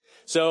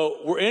So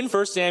we're in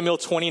 1 Samuel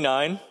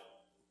 29.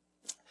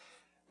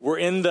 We're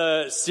in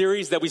the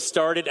series that we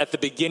started at the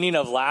beginning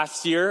of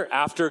last year,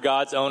 After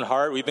God's Own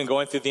Heart. We've been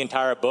going through the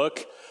entire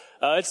book.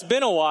 It's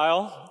been a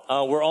while.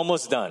 We're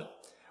almost done.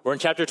 We're in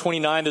chapter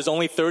 29. There's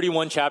only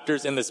 31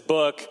 chapters in this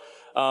book,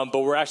 but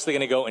we're actually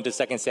going to go into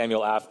 2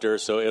 Samuel after,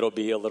 so it'll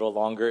be a little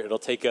longer. It'll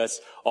take us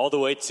all the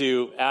way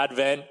to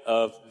Advent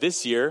of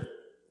this year.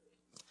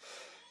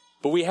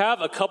 But we have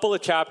a couple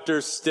of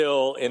chapters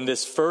still in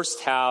this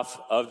first half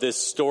of this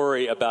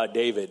story about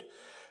David.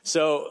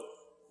 So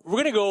we're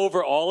going to go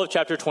over all of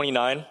chapter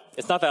 29.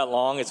 It's not that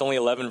long. It's only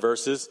 11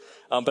 verses.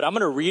 But I'm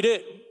going to read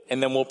it,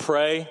 and then we'll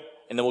pray,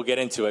 and then we'll get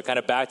into it, kind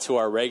of back to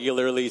our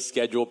regularly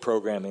scheduled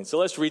programming. So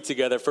let's read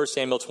together 1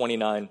 Samuel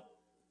 29.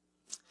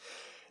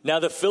 Now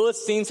the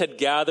Philistines had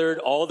gathered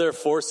all their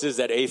forces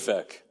at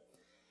Aphek,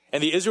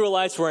 and the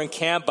Israelites were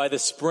encamped by the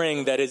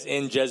spring that is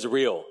in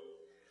Jezreel.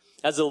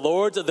 As the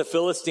lords of the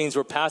Philistines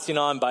were passing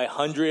on by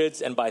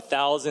hundreds and by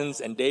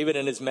thousands, and David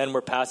and his men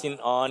were passing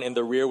on in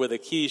the rear with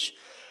Achish,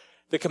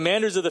 the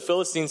commanders of the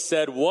Philistines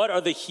said, "What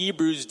are the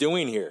Hebrews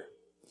doing here?"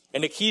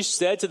 And Achish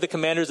said to the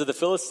commanders of the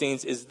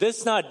Philistines, "Is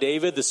this not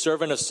David, the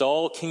servant of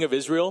Saul, king of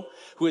Israel,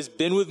 who has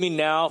been with me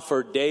now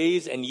for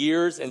days and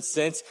years, and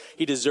since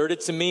he deserted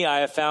to me,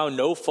 I have found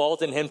no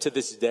fault in him to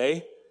this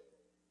day?"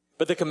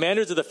 But the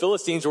commanders of the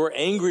Philistines were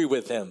angry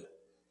with him.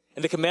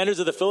 And the commanders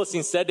of the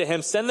Philistines said to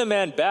him, "Send the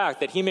man back,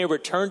 that he may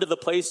return to the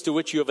place to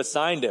which you have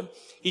assigned him.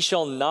 He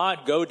shall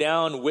not go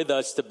down with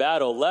us to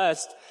battle,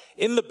 lest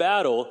in the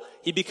battle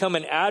he become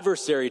an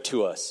adversary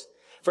to us.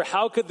 For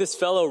how could this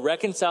fellow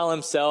reconcile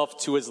himself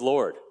to his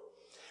Lord?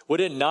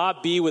 Would it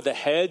not be with the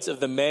heads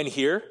of the men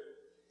here?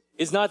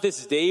 Is not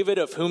this David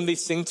of whom they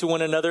sing to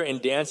one another in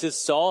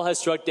dances? Saul has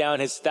struck down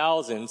his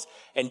thousands,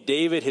 and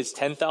David his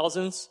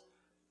 10,000s?"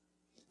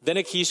 Then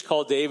Achish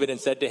called David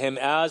and said to him,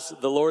 "As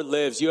the Lord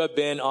lives, you have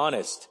been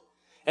honest.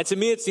 And to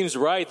me it seems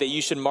right that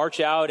you should march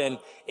out and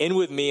in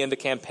with me in the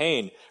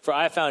campaign, for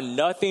I have found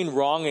nothing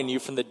wrong in you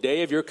from the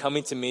day of your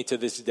coming to me to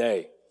this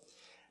day.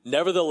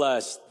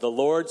 Nevertheless, the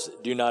lords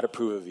do not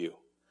approve of you.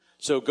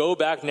 So go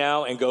back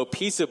now and go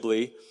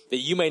peaceably, that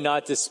you may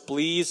not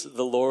displease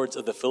the lords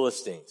of the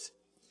Philistines."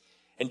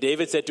 And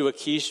David said to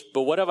Achish,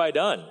 "But what have I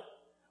done?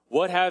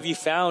 What have you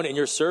found in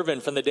your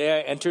servant from the day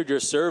I entered your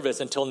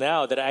service until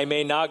now, that I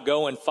may not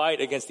go and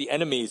fight against the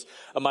enemies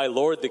of my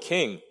lord the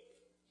king?"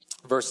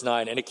 Verse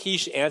 9, and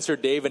Achish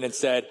answered David and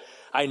said,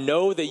 "I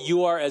know that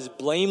you are as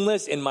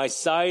blameless in my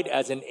sight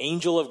as an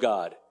angel of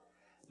God.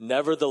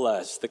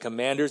 Nevertheless, the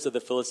commanders of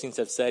the Philistines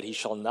have said, 'He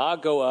shall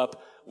not go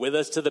up with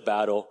us to the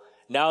battle.'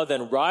 Now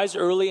then, rise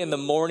early in the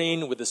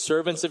morning with the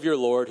servants of your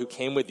Lord who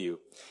came with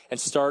you,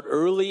 and start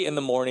early in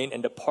the morning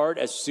and depart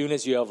as soon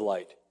as you have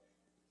light."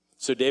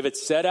 So David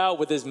set out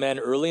with his men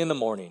early in the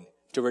morning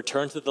to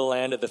return to the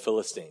land of the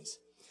Philistines.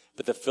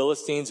 But the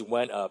Philistines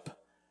went up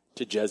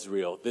to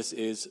Jezreel. This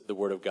is the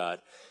word of God.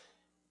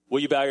 Will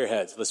you bow your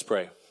heads? Let's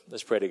pray.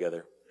 Let's pray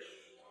together.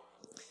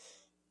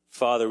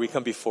 Father, we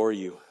come before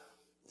you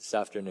this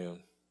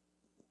afternoon.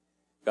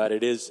 God,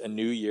 it is a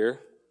new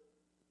year.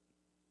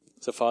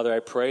 So Father, I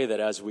pray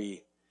that as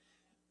we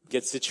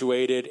get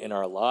situated in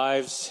our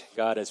lives,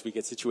 God, as we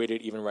get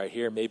situated even right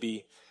here,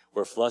 maybe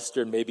we're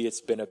flustered, maybe it's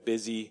been a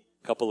busy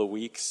couple of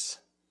weeks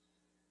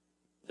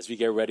as we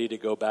get ready to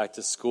go back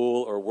to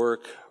school or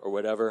work or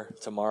whatever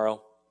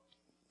tomorrow.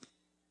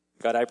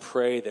 God, I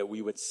pray that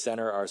we would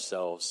center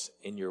ourselves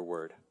in your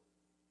word.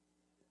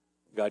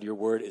 God, your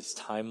word is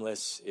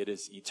timeless. It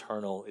is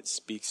eternal. It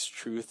speaks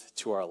truth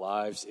to our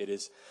lives. It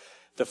is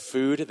the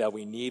food that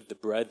we need, the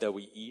bread that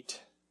we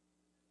eat.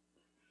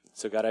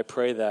 So God, I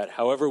pray that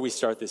however we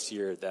start this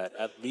year, that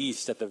at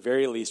the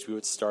very least, we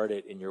would start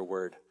it in your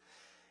word.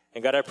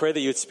 And God, I pray that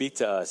you would speak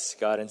to us.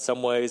 God, in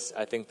some ways,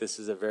 I think this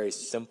is a very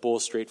simple,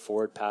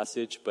 straightforward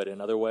passage, but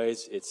in other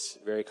ways, it's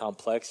very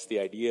complex, the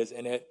ideas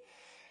in it.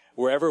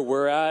 Wherever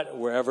we're at,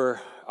 wherever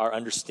our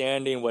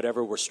understanding,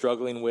 whatever we're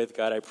struggling with,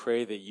 God, I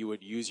pray that you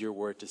would use your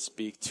word to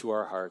speak to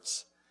our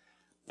hearts.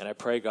 And I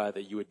pray, God,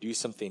 that you would do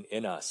something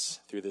in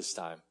us through this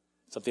time,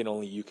 something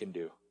only you can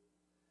do.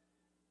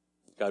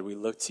 God, we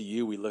look to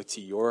you. We look to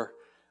your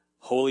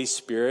Holy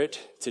Spirit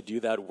to do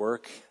that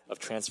work of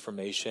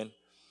transformation.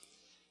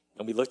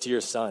 And we look to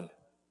your Son.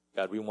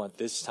 God, we want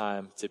this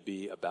time to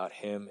be about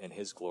him and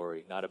his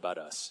glory, not about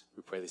us.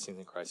 We pray these things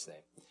in Christ's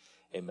name.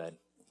 Amen.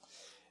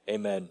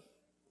 Amen.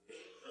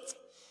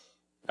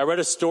 I read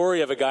a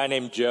story of a guy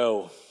named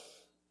Joe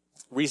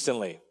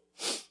recently.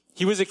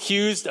 He was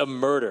accused of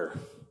murder.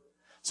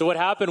 So what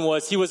happened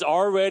was he was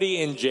already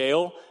in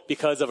jail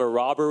because of a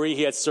robbery.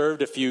 He had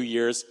served a few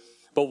years.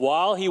 But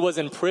while he was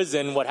in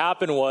prison, what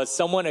happened was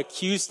someone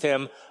accused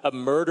him of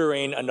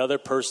murdering another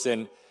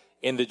person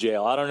in the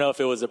jail. I don't know if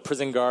it was a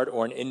prison guard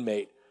or an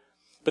inmate.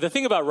 But the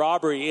thing about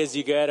robbery is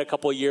you get a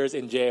couple years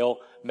in jail,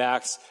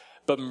 max.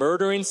 But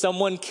murdering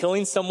someone,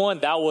 killing someone,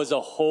 that was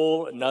a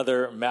whole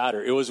nother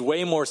matter. It was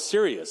way more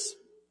serious.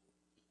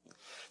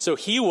 So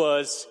he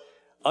was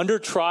under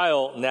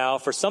trial now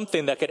for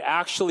something that could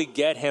actually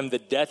get him the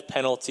death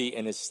penalty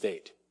in his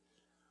state.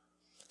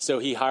 So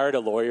he hired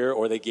a lawyer,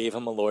 or they gave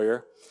him a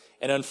lawyer.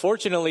 And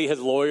unfortunately, his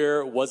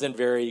lawyer wasn't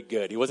very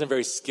good. He wasn't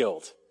very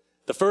skilled.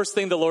 The first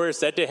thing the lawyer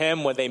said to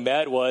him when they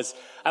met was,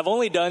 I've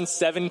only done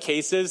 7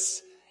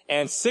 cases,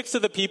 and 6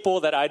 of the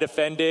people that I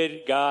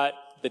defended got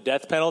the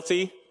death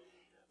penalty.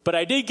 But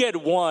I did get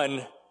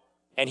 1,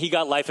 and he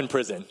got life in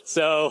prison.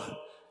 So,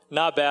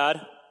 not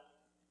bad.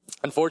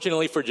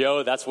 Unfortunately for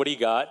Joe, that's what he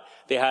got.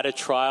 They had a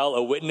trial.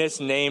 A witness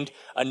named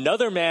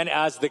another man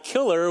as the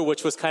killer,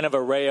 which was kind of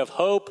a ray of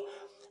hope,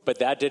 but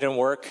that didn't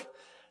work.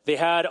 They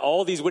had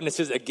all these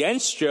witnesses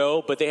against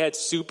Joe, but they had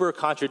super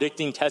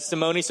contradicting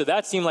testimony, so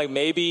that seemed like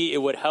maybe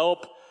it would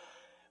help.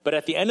 But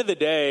at the end of the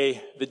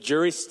day, the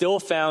jury still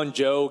found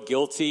Joe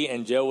guilty,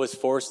 and Joe was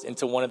forced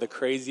into one of the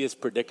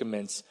craziest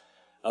predicaments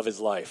of his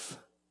life.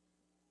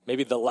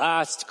 Maybe the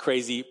last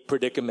crazy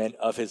predicament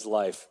of his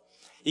life.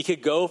 He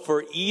could go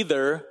for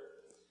either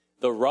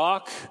the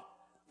rock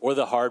or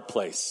the hard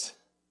place.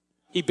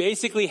 He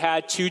basically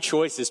had 2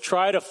 choices.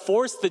 Try to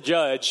force the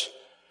judge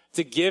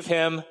to give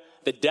him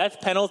the death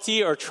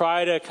penalty, or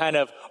try to kind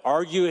of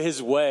argue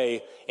his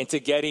way into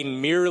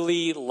getting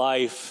merely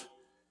life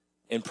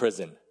in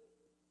prison.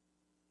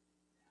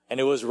 And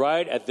it was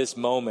right at this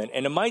moment,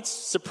 and it might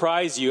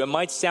surprise you, it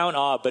might sound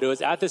odd, but it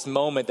was at this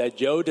moment that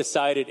Joe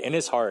decided in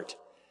his heart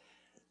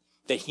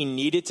that he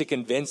needed to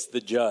convince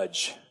the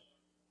judge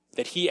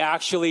that he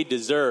actually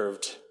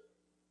deserved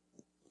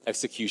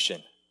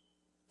execution,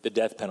 the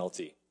death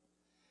penalty.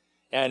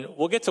 And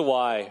we'll get to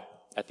why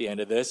at the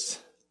end of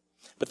this.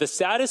 But the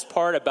saddest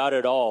part about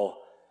it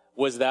all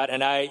was that,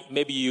 and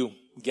maybe you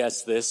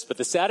guessed this, but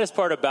the saddest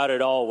part about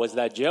it all was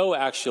that Joe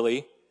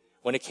actually,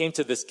 when it came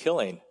to this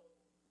killing,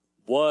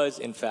 was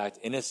in fact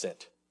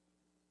innocent.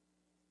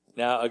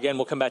 Now, again,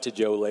 we'll come back to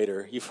Joe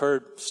later. You've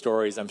heard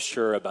stories, I'm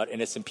sure, about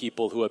innocent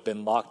people who have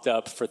been locked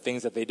up for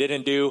things that they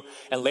didn't do.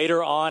 And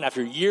later on,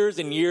 after years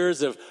and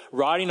years of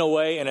rotting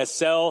away in a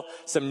cell,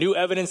 some new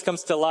evidence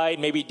comes to light,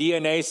 maybe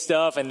DNA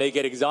stuff, and they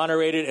get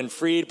exonerated and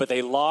freed, but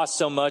they lost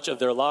so much of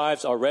their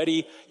lives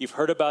already. You've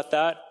heard about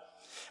that.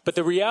 But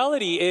the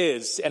reality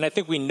is, and I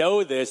think we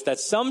know this, that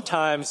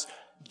sometimes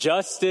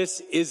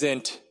justice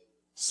isn't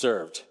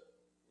served,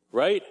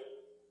 right?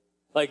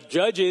 Like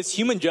judges,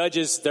 human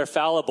judges, they're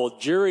fallible.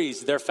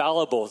 Juries, they're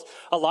fallible.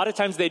 A lot of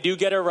times they do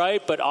get it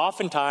right, but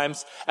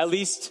oftentimes, at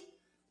least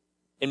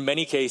in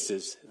many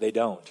cases, they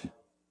don't.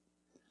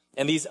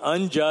 And these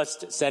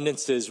unjust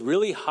sentences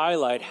really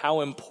highlight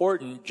how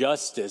important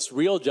justice,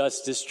 real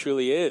justice,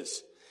 truly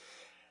is.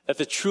 That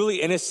the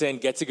truly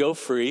innocent get to go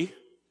free,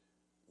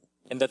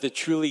 and that the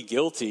truly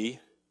guilty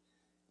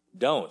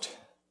don't.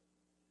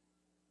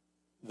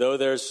 Though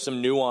there's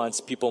some nuance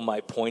people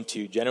might point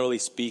to, generally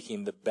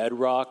speaking, the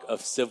bedrock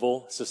of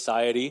civil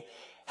society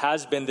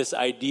has been this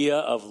idea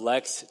of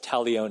lex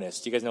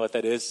talionis. Do you guys know what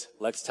that is?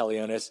 Lex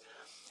talionis.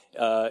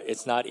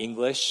 It's not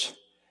English,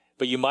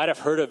 but you might have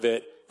heard of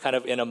it kind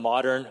of in a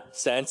modern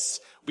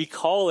sense. We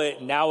call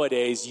it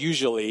nowadays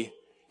usually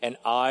an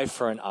eye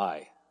for an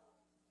eye.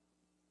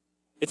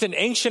 It's an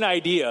ancient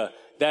idea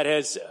that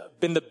has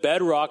been the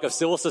bedrock of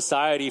civil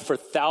society for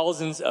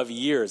thousands of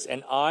years.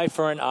 An eye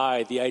for an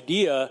eye. The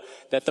idea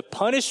that the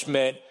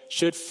punishment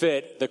should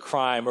fit the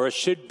crime, or it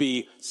should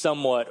be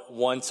somewhat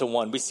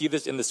one-to-one. We see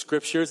this in the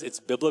scriptures. It's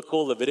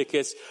biblical.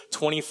 Leviticus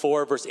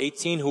 24, verse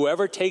 18.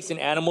 Whoever takes an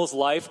animal's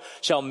life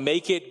shall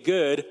make it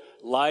good,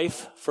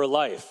 life for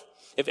life.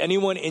 If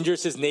anyone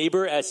injures his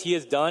neighbor as he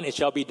has done, it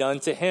shall be done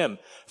to him.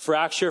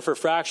 Fracture for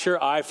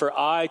fracture, eye for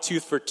eye,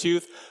 tooth for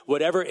tooth.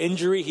 Whatever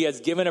injury he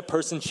has given a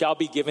person shall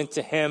be given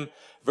to him.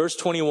 Verse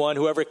 21,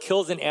 whoever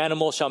kills an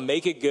animal shall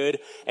make it good,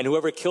 and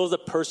whoever kills a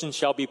person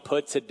shall be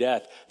put to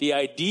death. The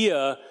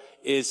idea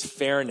is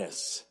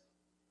fairness.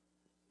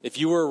 If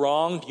you were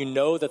wronged, you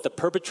know that the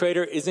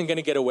perpetrator isn't going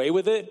to get away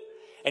with it.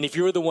 And if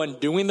you were the one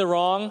doing the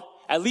wrong,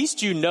 at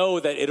least you know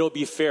that it'll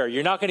be fair.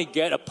 You're not going to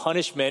get a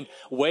punishment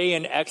way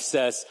in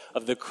excess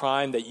of the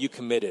crime that you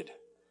committed.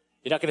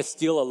 You're not going to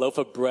steal a loaf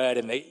of bread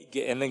and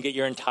then get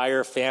your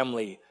entire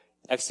family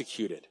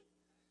executed.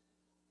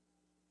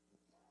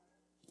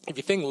 If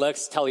you think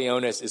lex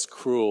talionis is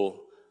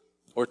cruel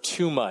or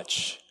too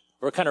much,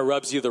 or it kind of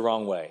rubs you the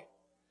wrong way,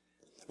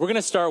 we're going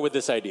to start with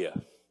this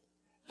idea.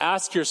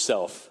 Ask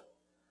yourself,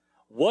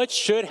 what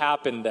should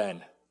happen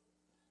then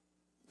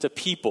to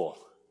people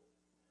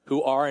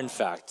who are in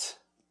fact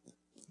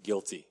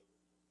guilty?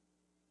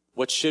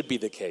 What should be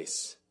the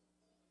case?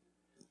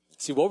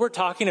 See, what we're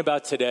talking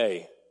about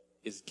today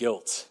is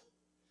guilt.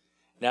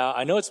 Now,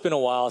 I know it's been a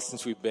while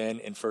since we've been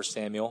in 1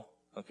 Samuel.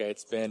 Okay,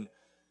 it's been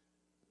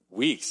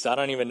weeks. I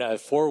don't even know.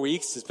 4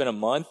 weeks. It's been a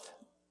month.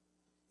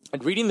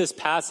 And reading this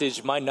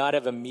passage might not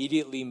have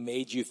immediately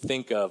made you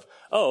think of,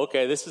 oh,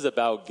 okay, this is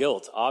about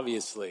guilt,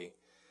 obviously.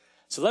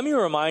 So let me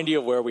remind you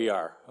of where we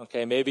are.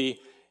 Okay, maybe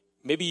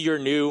you're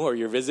new or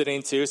you're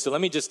visiting too. So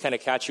let me just kind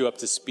of catch you up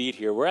to speed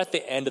here. We're at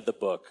the end of the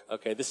book.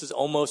 Okay, this is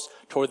almost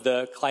toward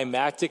the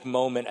climactic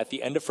moment at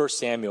the end of 1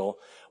 Samuel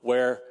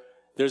where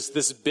there's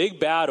this big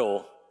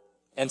battle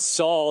and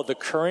Saul, the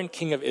current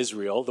king of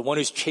Israel, the one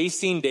who's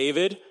chasing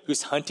David,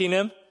 who's hunting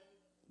him,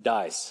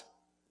 dies.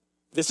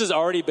 This has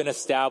already been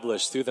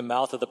established through the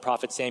mouth of the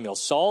prophet Samuel.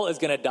 Saul is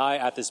going to die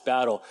at this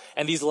battle.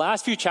 And these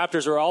last few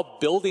chapters are all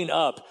building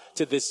up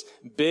to this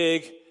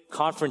big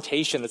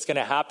confrontation that's going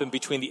to happen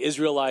between the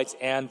Israelites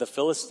and the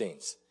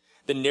Philistines.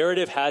 The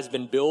narrative has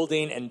been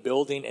building and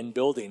building and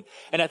building.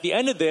 And at the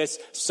end of this,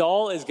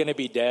 Saul is going to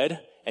be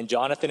dead, and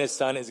Jonathan, his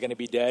son, is going to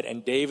be dead,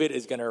 and David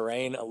is going to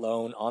reign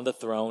alone on the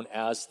throne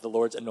as the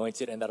Lord's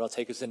anointed, and that'll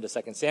take us into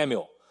 2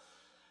 Samuel.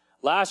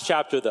 Last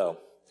chapter, though,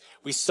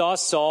 we saw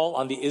Saul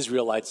on the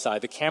Israelite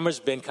side. The camera's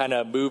been kind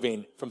of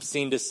moving from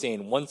scene to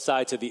scene, one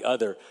side to the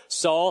other.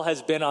 Saul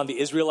has been on the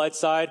Israelite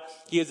side.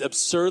 He is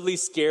absurdly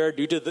scared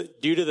due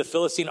to the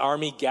Philistine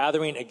army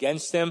gathering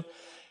against him.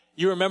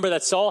 You remember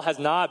that Saul has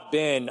not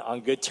been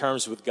on good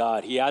terms with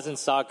God. He hasn't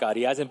sought God.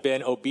 He hasn't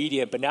been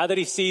obedient. But now that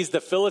he sees the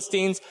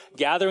Philistines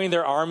gathering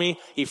their army,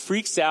 he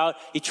freaks out.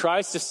 He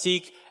tries to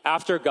seek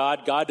after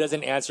God. God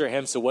doesn't answer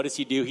him. So what does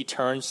he do? He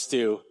turns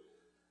to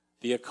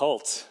the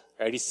occult,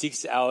 right? He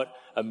seeks out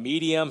a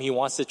medium. He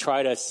wants to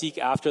try to seek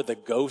after the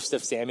ghost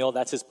of Samuel.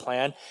 That's his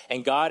plan.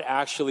 And God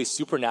actually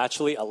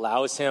supernaturally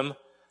allows him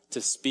to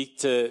speak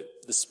to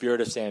the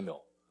spirit of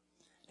Samuel.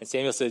 And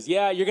Samuel says,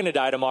 yeah, you're going to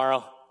die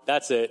tomorrow.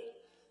 That's it.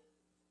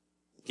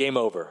 Game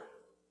over.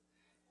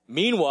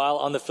 Meanwhile,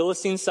 on the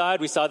Philistine side,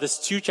 we saw this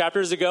 2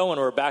 chapters ago,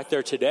 and we're back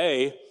there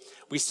today.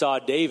 We saw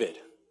David.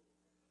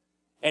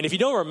 And if you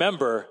don't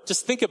remember,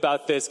 just think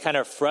about this kind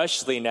of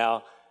freshly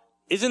now.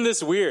 Isn't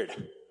this weird?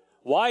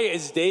 Why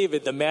is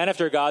David, the man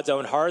after God's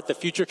own heart, the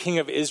future king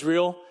of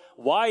Israel,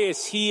 why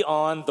is he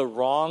on the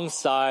wrong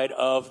side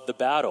of the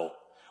battle?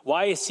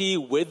 Why is he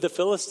with the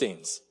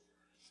Philistines?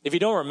 If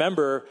you don't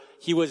remember,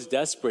 he was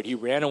desperate. He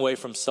ran away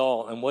from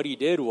Saul. And what he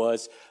did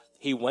was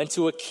he went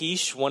to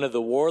Achish, one of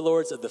the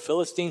warlords of the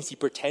Philistines. He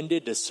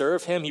pretended to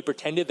serve him. He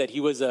pretended that he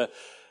was a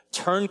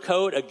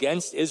turncoat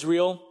against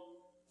Israel.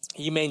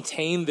 He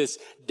maintained this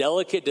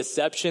delicate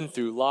deception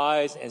through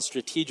lies and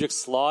strategic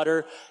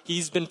slaughter.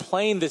 He's been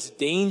playing this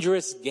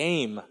dangerous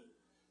game.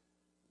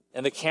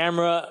 And the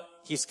camera,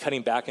 he's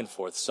cutting back and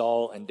forth.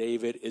 Saul and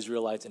David,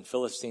 Israelites and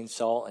Philistines,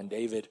 Saul and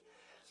David.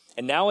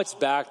 And now it's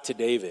back to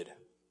David.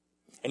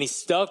 And he's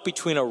stuck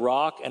between a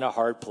rock and a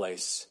hard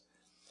place.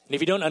 And if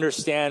you don't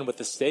understand what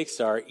the stakes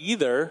are,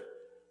 either,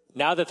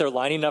 now that they're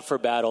lining up for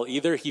battle,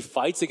 either he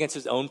fights against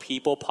his own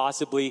people,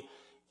 possibly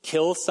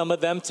kills some of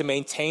them to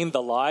maintain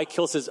the lie,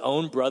 kills his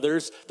own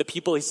brothers, the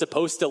people he's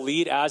supposed to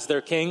lead as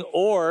their king,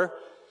 or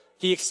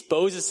he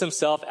exposes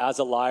himself as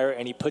a liar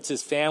and he puts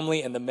his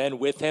family and the men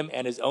with him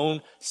and his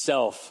own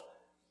self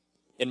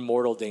in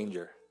mortal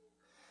danger.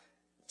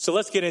 So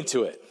let's get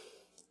into it.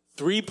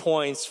 3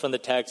 points from the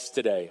text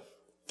today.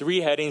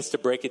 3 headings to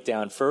break it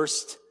down.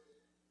 First,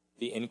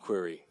 the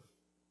inquiry.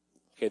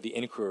 Okay, the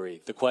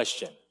inquiry, the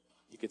question,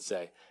 you could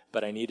say.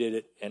 But I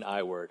needed an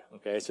I word.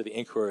 Okay, so the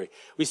inquiry.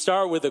 We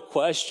start with a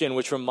question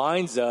which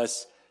reminds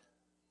us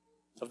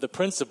of the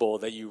principle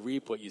that you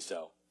reap what you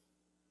sow.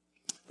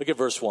 Look at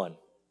verse 1.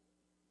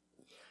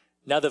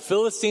 Now the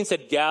Philistines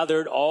had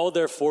gathered all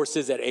their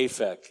forces at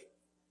Aphek,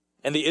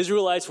 and the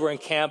Israelites were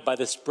encamped by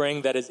the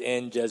spring that is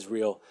in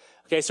Jezreel.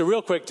 Okay, so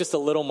real quick, just a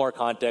little more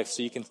context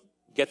so you can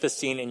get the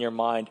scene in your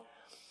mind.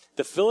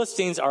 The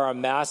Philistines are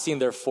amassing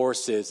their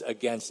forces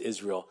against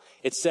Israel.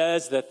 It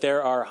says that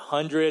there are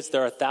hundreds,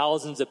 there are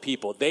thousands of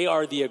people. They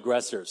are the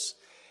aggressors.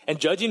 And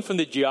judging from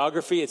the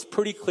geography, it's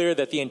pretty clear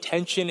that the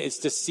intention is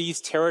to seize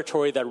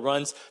territory that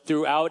runs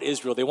throughout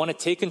Israel. They want to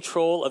take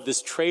control of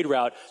this trade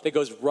route that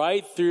goes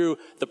right through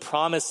the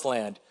promised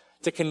land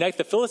to connect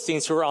the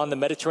Philistines who are on the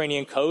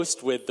Mediterranean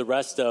coast with the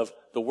rest of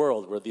the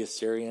world, where the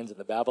Assyrians and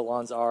the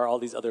Babylons are, all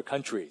these other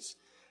countries.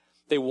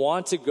 They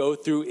want to go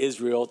through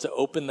Israel to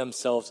open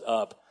themselves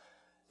up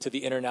to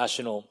the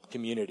international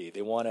community.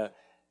 They want to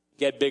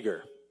get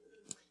bigger.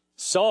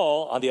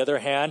 Saul, on the other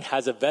hand,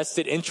 has a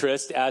vested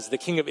interest as the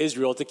king of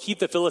Israel to keep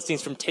the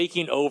Philistines from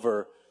taking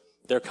over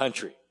their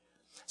country.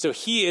 So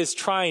he is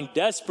trying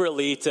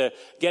desperately to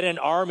get an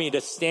army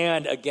to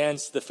stand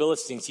against the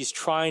Philistines. He's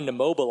trying to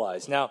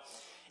mobilize. Now,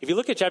 if you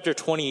look at chapter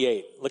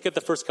 28, look at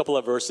the first couple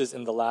of verses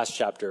in the last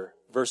chapter,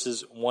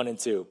 verses 1 and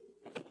 2.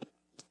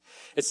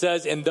 It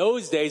says, in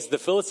those days, the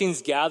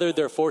Philistines gathered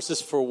their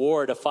forces for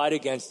war to fight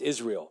against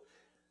Israel.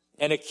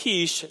 And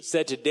Achish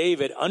said to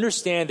David,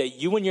 understand that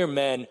you and your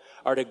men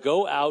are to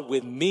go out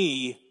with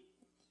me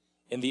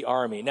in the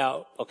army.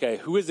 Now, okay,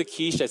 who is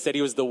Achish? I said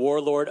he was the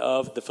warlord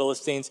of the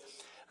Philistines.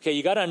 Okay,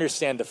 you got to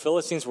understand the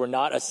Philistines were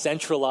not a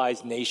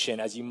centralized nation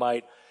as you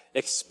might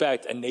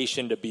expect a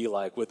nation to be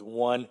like, with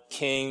one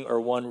king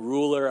or one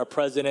ruler, a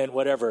president,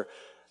 whatever.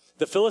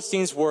 The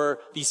Philistines were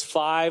these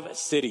 5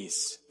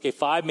 cities, okay,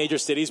 5 major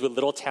cities with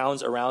little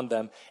towns around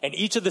them. And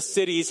each of the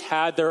cities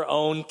had their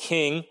own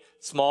king,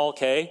 small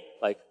k,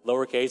 like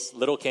lowercase,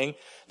 little king.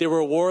 They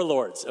were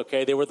warlords,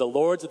 okay? They were the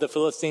lords of the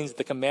Philistines,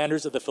 the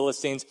commanders of the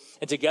Philistines.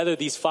 And together,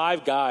 these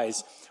 5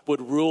 guys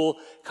would rule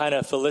kind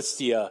of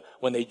Philistia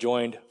when they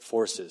joined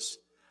forces.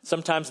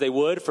 Sometimes they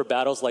would for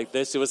battles like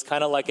this. It was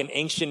kind of like an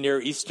ancient Near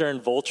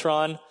Eastern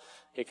Voltron.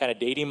 Okay, kind of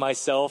dating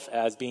myself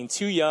as being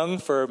too young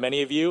for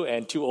many of you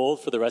and too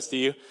old for the rest of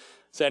you.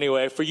 So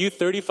anyway, for you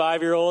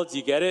 35-year-olds,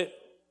 you get it?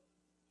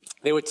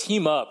 They would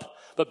team up,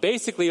 but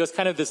basically it was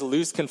kind of this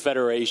loose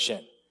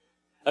confederation.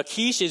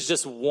 Achish is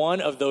just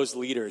one of those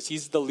leaders.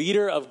 He's the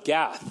leader of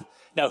Gath.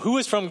 Now, who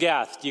is from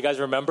Gath? Do you guys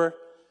remember?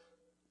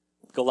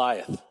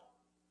 Goliath.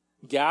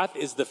 Gath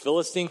is the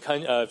Philistine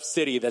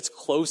city that's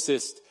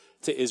closest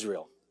to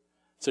Israel.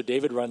 So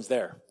David runs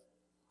there.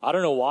 I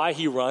don't know why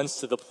he runs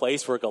to the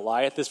place where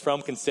Goliath is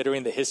from,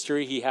 considering the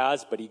history he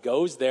has, but he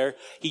goes there.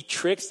 He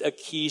tricks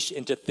Achish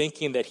into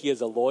thinking that he is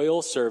a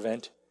loyal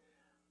servant.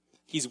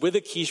 He's with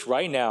Achish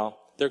right now.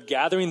 They're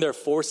gathering their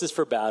forces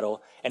for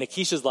battle. And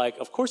Achish is like,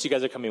 of course you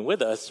guys are coming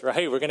with us,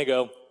 right? We're going to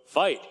go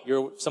fight.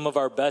 You're some of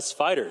our best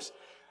fighters.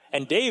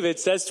 And David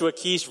says to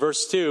Achish,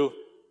 verse 2,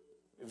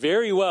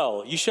 very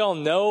well, you shall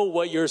know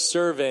what your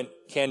servant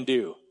can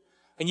do.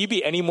 Can you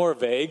be any more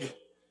vague?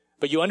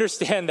 But you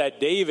understand that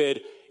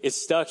David is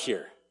stuck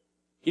here.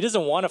 He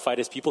doesn't want to fight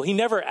his people. He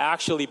never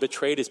actually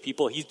betrayed his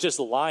people. He's just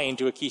lying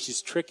to Achish.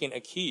 He's tricking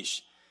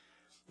Achish.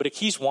 But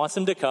Achish wants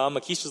him to come.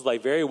 Achish is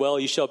like, very well,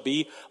 you shall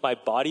be my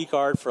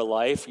bodyguard for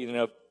life.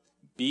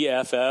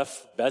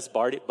 BFF, best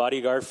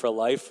bodyguard for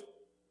life.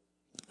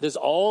 There's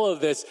all of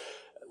this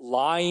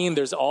lying.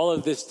 There's all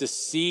of this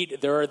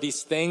deceit. There are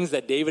these things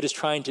that David is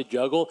trying to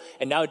juggle.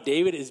 And now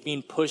David is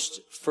being pushed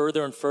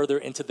further and further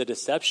into the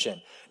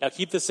deception. Now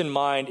keep this in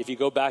mind. If you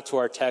go back to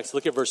our text,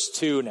 look at verse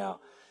 2 now.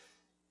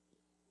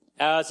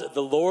 As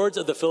the lords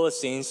of the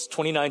Philistines,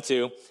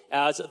 29:2,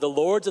 as the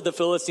lords of the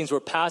Philistines were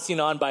passing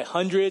on by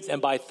hundreds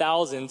and by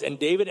thousands, and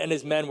David and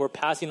his men were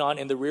passing on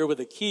in the rear with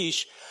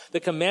Achish, the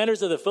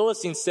commanders of the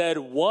Philistines said,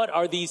 what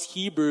are these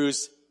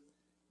Hebrews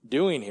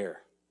doing here?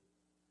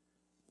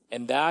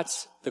 And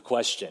that's the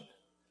question.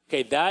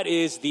 Okay, that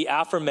is the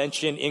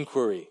aforementioned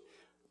inquiry.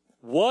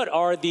 What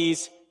are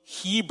these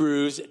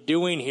Hebrews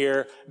doing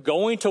here,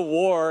 going to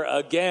war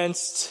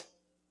against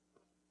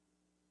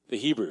the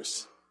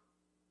Hebrews?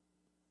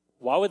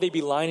 Why would they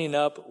be lining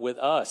up with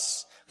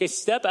us? Okay,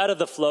 step out of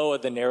the flow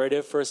of the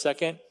narrative for a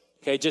second.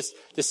 Okay, just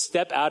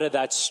step out of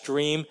that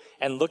stream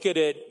and look at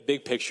it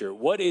big picture.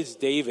 What is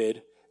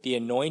David, the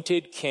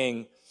anointed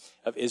king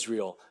of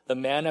Israel, the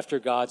man after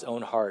God's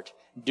own heart,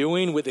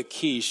 doing with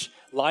Achish,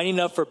 lining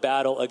up for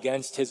battle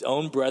against his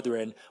own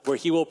brethren, where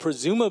he will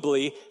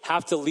presumably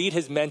have to lead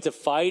his men to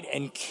fight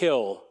and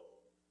kill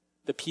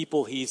the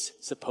people he's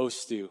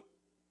supposed to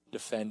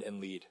defend and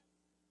lead?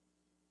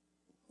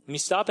 When you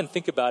stop and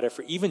think about it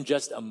for even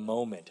just a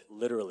moment,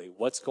 literally,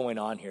 what's going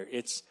on here?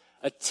 It's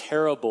a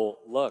terrible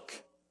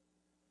look.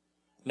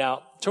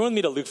 Now, turn with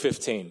me to Luke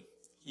 15.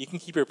 You can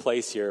keep your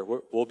place here.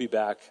 We'll be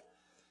back.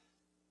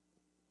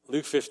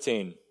 Luke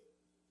 15.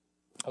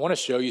 I want to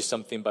show you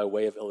something by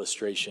way of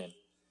illustration.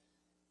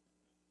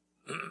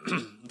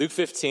 Luke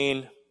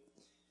 15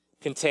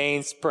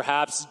 contains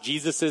perhaps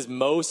Jesus'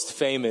 most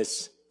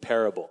famous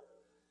parable.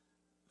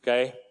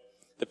 Okay?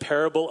 The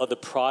parable of the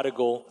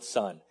prodigal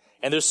son.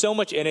 And there's so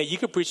much in it. You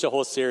could preach the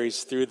whole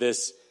series through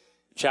this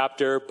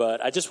chapter,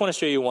 but I just want to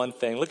show you one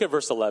thing. Look at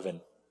verse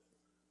 11.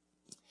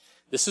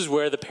 This is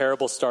where the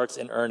parable starts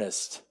in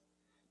earnest.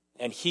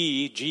 And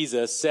he,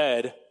 Jesus,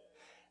 said,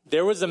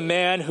 there was a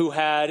man who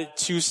had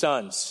 2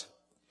 sons.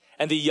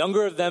 And the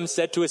younger of them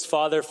said to his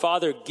father,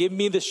 Father, give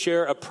me the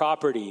share of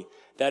property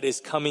that is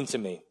coming to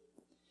me.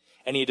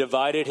 And he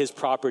divided his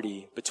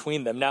property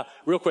between them. Now,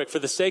 real quick, for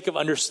the sake of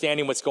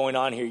understanding what's going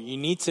on here, you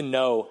need to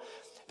know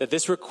that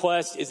this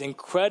request is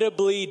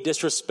incredibly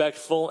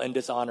disrespectful and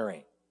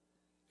dishonoring.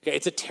 Okay,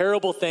 it's a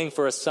terrible thing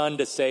for a son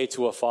to say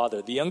to a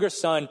father. The younger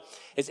son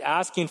is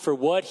asking for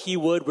what he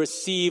would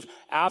receive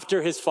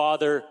after his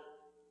father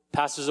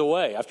passes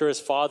away, after his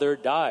father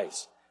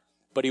dies.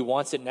 But he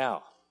wants it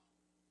now.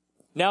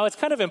 Now, it's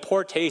kind of in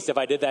poor taste if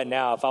I did that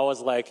now. If I was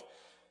like,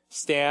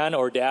 Stan,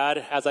 or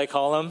Dad, as I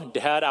call him,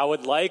 Dad, I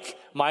would like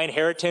my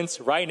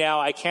inheritance right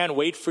now. I can't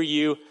wait for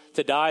you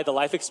to die. The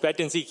life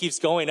expectancy keeps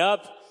going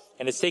up,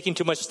 and it's taking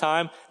too much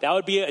time. That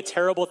would be a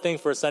terrible thing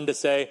for a son to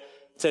say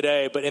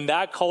today. But in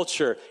that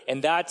culture,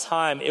 in that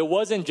time, it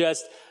wasn't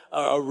just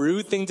a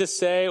rude thing to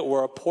say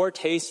or a poor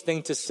taste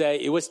thing to say.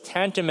 It was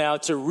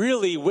tantamount to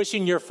really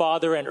wishing your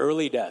father an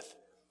early death.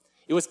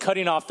 It was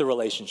cutting off the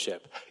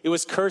relationship. It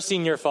was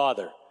cursing your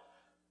father.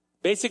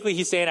 Basically,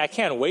 he's saying, I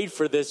can't wait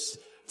for this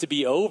to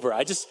be over.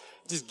 I just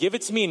give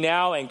it to me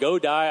now and go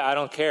die. I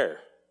don't care.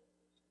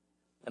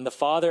 And the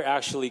father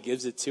actually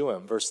gives it to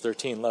him. Verse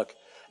 13, look.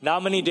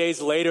 Not many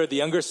days later, the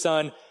younger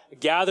son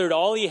gathered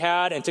all he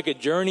had and took a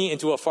journey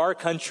into a far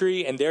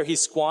country, and there he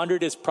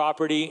squandered his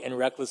property in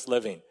reckless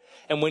living.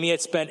 And when he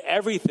had spent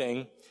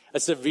everything, a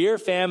severe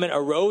famine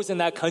arose in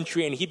that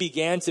country, and he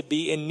began to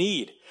be in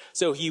need.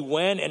 So he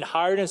went and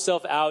hired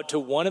himself out to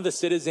one of the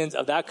citizens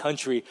of that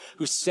country,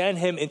 who sent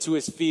him into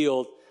his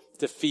field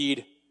to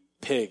feed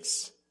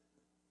pigs.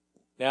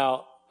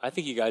 Now, I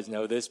think you guys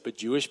know this, but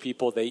Jewish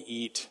people, they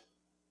eat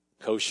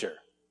kosher,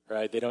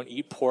 right? They don't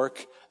eat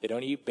pork. They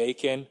don't eat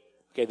bacon.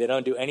 Okay, they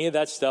don't do any of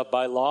that stuff.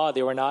 By law,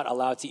 they were not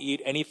allowed to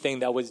eat anything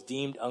that was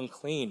deemed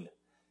unclean.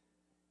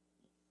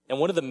 And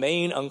one of the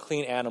main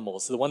unclean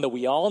animals, the one that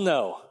we all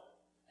know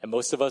and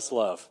most of us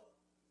love,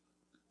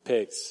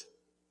 pigs.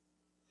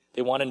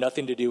 They wanted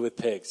nothing to do with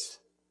pigs.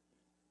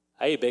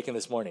 I ate bacon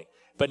this morning.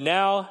 But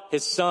now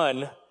this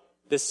son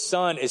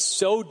is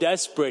so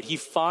desperate, he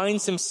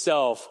finds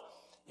himself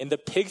in the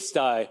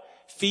pigsty,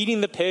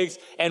 feeding the pigs.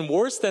 And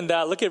worse than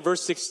that, look at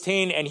verse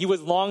 16. And he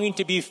was longing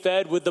to be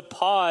fed with the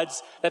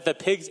pods that the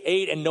pigs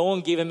ate, and no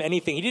one gave him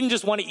anything. He didn't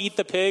just want to eat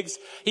the pigs.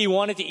 He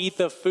wanted to eat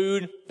the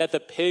food that the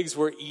pigs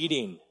were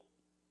eating.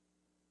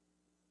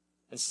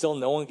 And still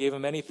no one gave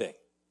him anything.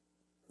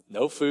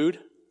 No food,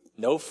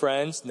 no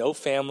friends, no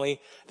family.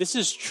 This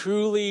is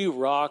truly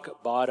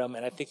rock bottom,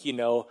 and I think you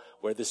know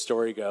where this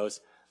story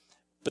goes.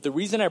 But the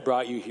reason I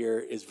brought you here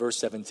is verse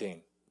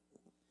 17.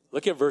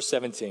 Look at verse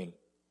 17.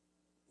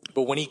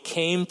 But when he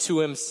came to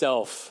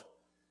himself,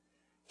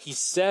 he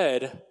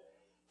said,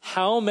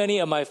 how many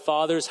of my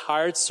father's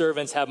hired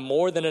servants have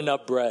more than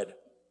enough bread,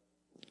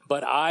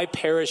 but I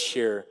perish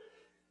here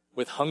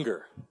with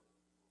hunger?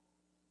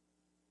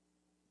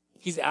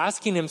 He's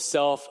asking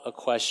himself a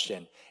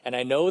question. And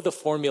I know the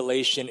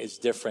formulation is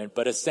different,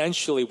 but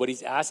essentially what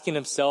he's asking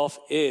himself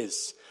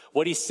is,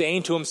 what he's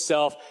saying to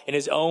himself in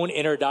his own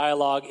inner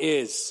dialogue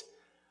is,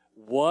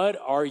 what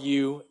are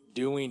you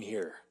doing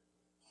here?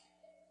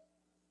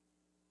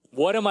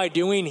 What am I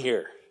doing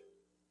here?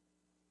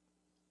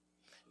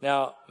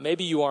 Now,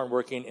 maybe you aren't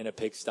working in a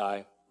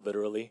pigsty,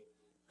 literally.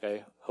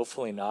 Okay,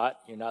 hopefully not.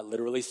 You're not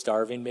literally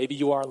starving. Maybe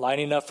you aren't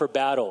lining up for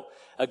battle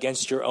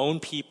against your own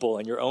people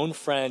and your own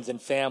friends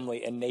and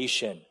family and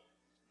nation.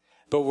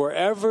 But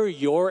wherever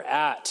you're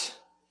at,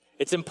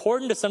 it's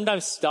important to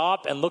sometimes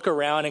stop and look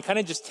around and kind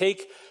of just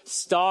take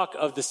stock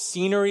of the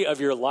scenery of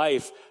your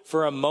life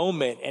for a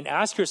moment and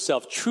ask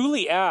yourself,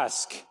 truly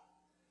ask,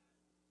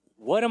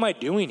 what am I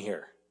doing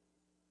here?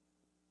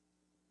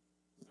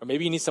 Or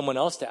maybe you need someone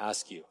else to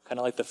ask you, kind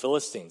of like the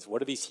Philistines.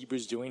 What are these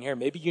Hebrews doing here?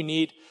 Maybe you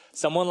need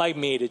someone like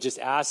me to just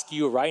ask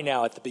you right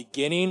now at the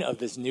beginning of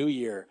this new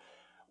year,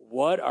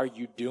 what are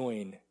you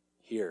doing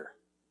here?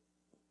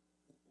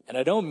 And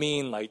I don't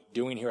mean like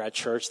doing here at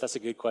church. That's a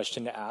good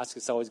question to ask.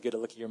 It's always good to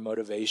look at your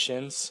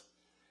motivations.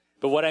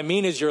 But what I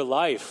mean is your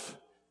life,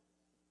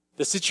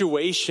 the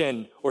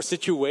situation or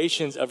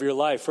situations of your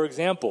life. For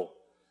example,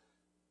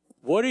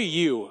 what are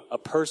you, a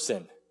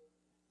person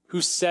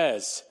who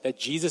says that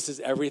Jesus is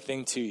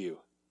everything to you,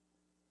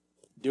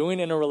 doing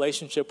in a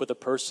relationship with a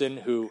person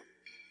who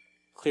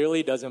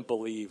clearly doesn't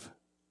believe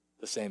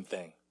the same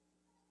thing?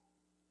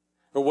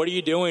 Or what are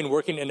you doing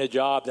working in a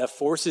job that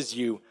forces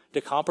you to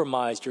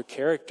compromise your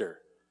character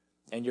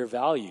and your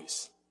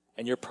values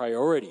and your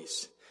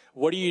priorities?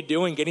 What are you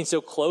doing getting so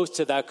close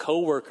to that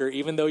coworker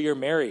even though you're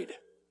married?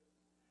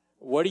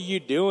 What are you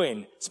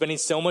doing spending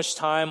so much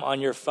time on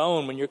your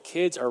phone when your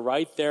kids are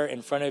right there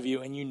in front of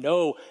you and you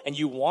know and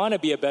you want to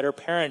be a better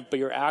parent, but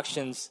your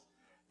actions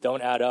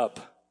don't add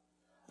up?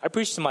 I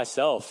preached to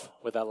myself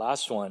with that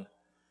last one.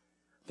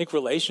 Think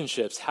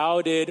relationships.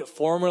 How did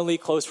formerly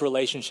close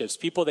relationships,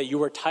 people that you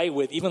were tight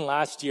with even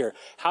last year,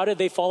 how did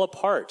they fall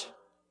apart?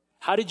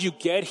 How did you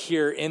get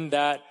here in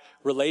that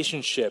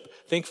relationship?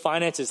 Think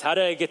finances. How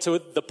did I get to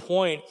the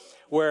point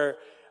where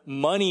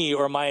money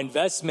or my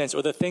investments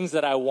or the things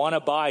that I want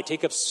to buy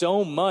take up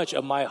so much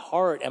of my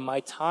heart and my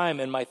time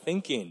and my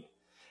thinking?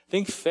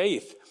 Think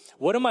faith.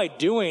 What am I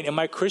doing in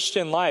my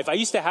Christian life? I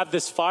used to have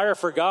this fire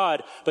for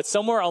God, but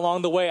somewhere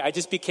along the way, I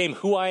just became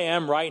who I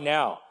am right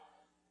now.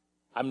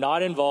 I'm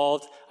not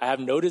involved. I have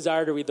no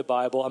desire to read the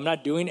Bible. I'm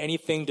not doing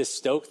anything to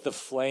stoke the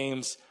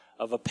flames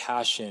of a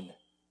passion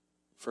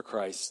for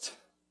Christ.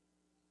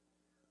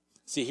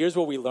 See, here's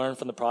what we learn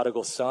from the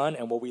prodigal son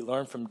and what we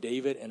learn from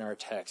David in our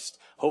text.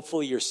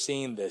 Hopefully you're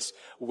seeing this.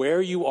 Where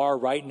you are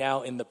right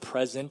now in the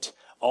present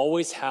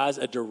always has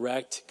a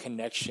direct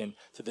connection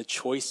to the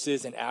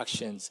choices and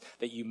actions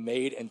that you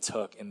made and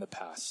took in the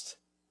past.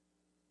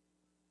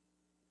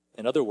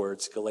 In other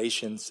words,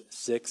 Galatians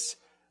 6,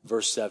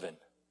 verse 7.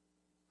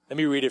 Let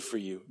me read it for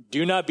you.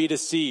 Do not be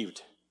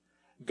deceived.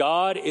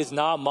 God is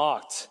not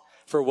mocked.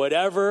 For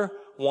whatever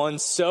one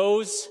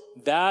sows,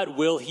 that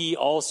will he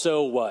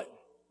also what?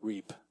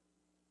 Reap.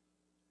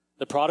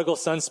 The prodigal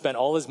son spent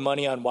all his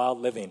money on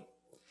wild living.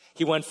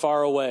 He went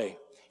far away.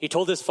 He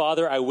told his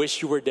father, I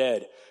wish you were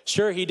dead.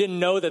 Sure, he didn't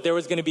know that there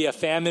was going to be a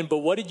famine, but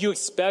what did you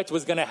expect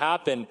was going to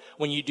happen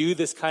when you do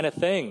this kind of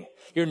thing?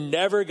 You're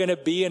never going to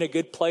be in a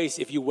good place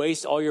if you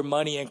waste all your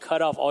money and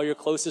cut off all your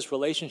closest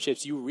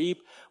relationships. You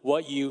reap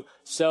what you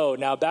sow.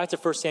 Now back to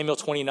 1 Samuel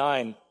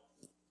 29.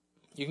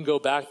 You can go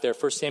back there,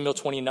 1 Samuel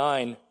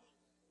 29.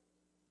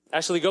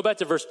 Actually, go back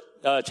to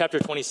chapter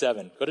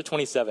 27. Go to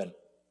 27.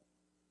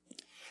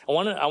 I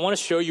want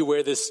to show you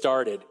where this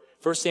started.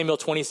 1 Samuel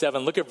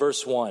 27, look at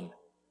verse 1.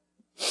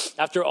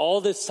 After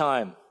all this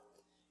time,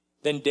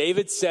 then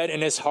David said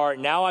in his heart,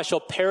 now I shall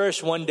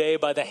perish one day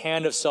by the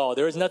hand of Saul.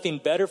 There is nothing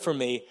better for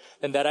me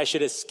than that I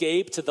should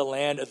escape to the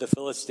land of the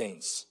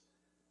Philistines.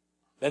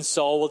 Then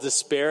Saul will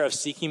despair of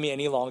seeking me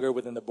any longer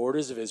within the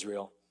borders of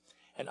Israel,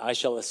 and I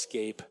shall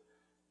escape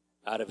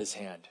out of his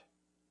hand.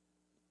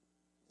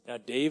 Now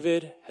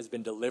David has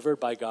been delivered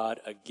by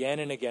God again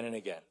and again and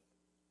again.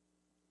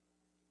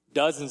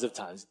 Dozens of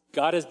times.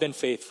 God has been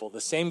faithful. The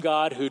same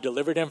God who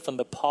delivered him from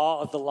the paw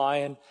of the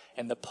lion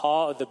and the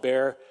paw of the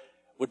bear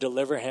would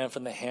deliver him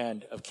from the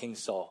hand of King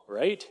Saul,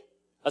 right?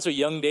 That's what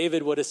young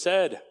David would have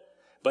said.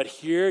 But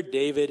here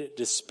David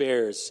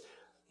despairs.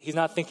 He's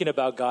not thinking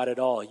about God at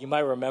all. You might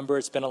remember,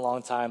 it's been a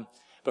long time,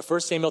 but 1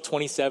 Samuel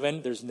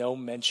 27, there's no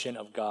mention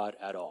of God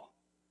at all.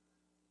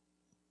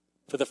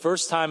 For the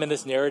first time in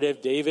this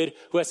narrative, David,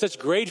 who has such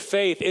great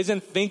faith,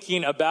 isn't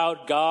thinking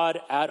about God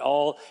at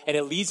all, and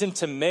it leads him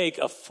to make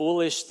a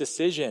foolish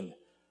decision.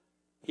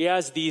 He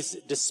has these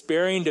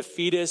despairing,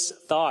 defeatist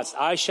thoughts.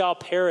 I shall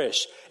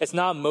perish. It's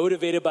not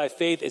motivated by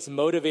faith. It's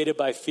motivated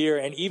by fear.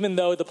 And even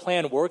though the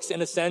plan works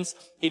in a sense,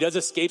 he does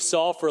escape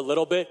Saul for a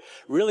little bit.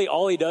 Really,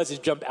 all he does is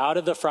jump out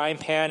of the frying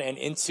pan and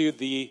into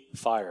the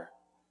fire.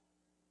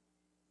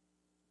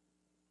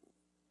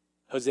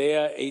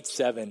 Hosea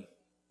 8:7.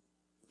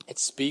 It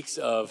speaks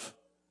of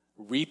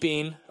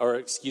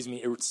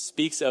it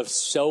speaks of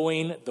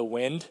sowing the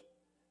wind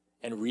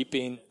and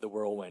reaping the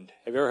whirlwind.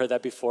 Have you ever heard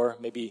that before?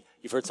 Maybe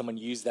you've heard someone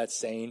use that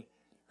saying,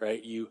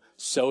 right? You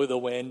sow the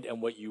wind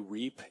and what you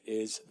reap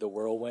is the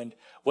whirlwind.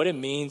 What it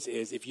means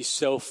is if you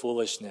sow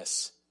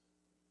foolishness,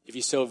 if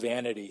you sow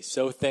vanity,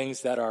 sow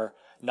things that are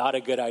not a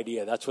good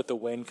idea, that's what the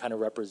wind kind of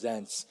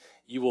represents,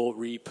 you will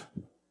reap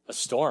a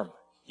storm.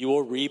 You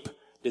will reap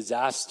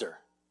disaster.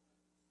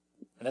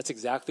 And that's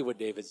exactly what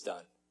David's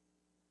done.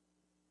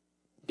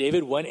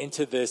 David went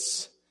into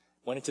this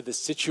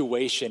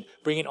situation,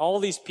 bringing all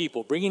these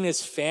people, bringing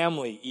his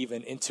family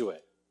even into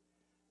it.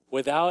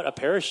 Without a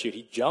parachute,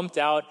 he jumped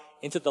out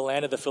into the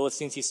land of the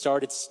Philistines. He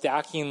started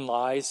stacking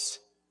lies.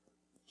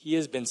 He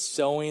has been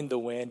sowing the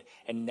wind,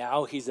 and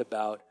now he's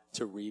about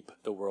to reap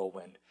the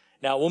whirlwind.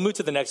 Now, we'll move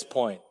to the next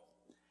point.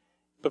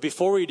 But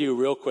before we do,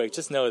 real quick,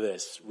 just know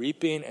this.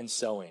 Reaping and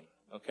sowing,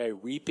 okay?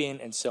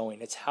 Reaping and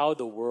sowing. It's how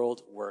the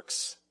world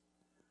works.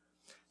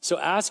 So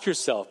ask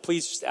yourself,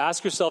 please just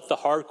ask yourself the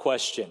hard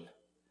question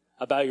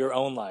about your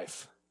own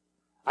life.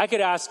 I could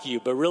ask you,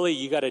 but really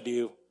you got to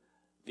do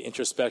the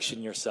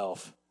introspection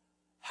yourself.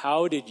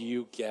 How did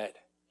you get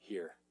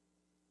here?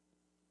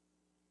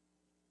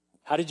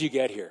 How did you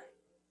get here?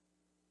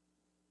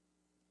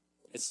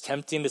 It's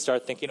tempting to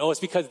start thinking, oh,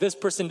 it's because this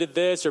person did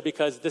this or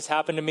because this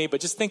happened to me.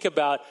 But just think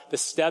about the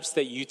steps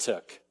that you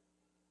took.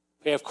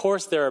 Okay, of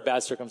course there are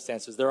bad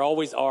circumstances. There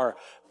always are.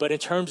 But in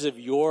terms of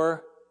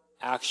your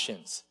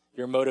actions,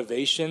 your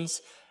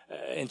motivations,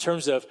 in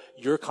terms of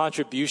your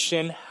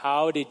contribution,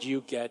 how did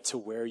you get to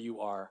where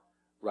you are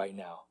right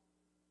now?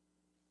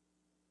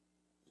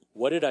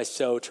 What did I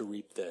sow to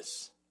reap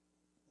this?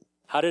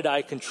 How did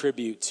I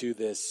contribute to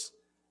this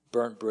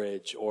burnt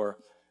bridge or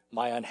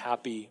my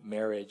unhappy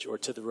marriage or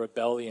to the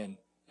rebellion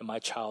in my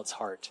child's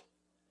heart?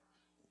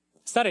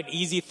 It's not an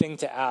easy thing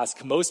to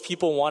ask. Most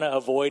people want to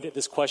avoid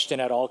this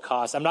question at all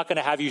costs. I'm not going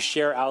to have you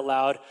share out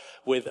loud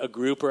with a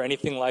group or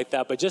anything like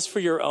that, but just for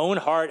your own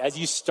heart, as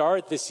you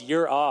start this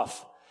year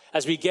off,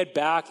 as we get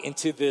back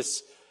into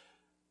this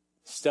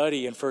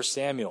study in 1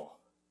 Samuel,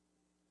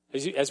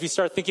 as we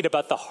start thinking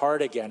about the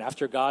heart again,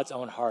 after God's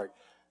own heart,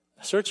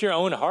 search your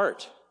own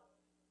heart.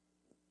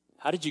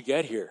 How did you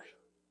get here?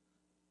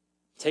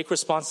 Take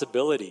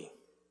responsibility.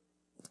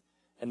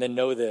 And then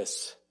know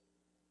this,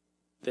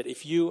 that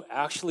if you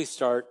actually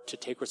start to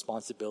take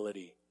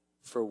responsibility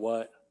for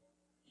what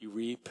you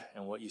reap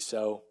and what you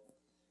sow,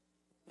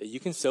 that you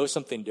can sow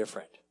something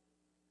different.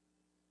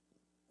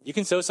 You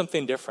can sow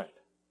something different.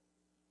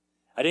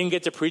 I didn't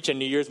get to preach a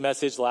New Year's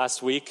message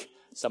last week,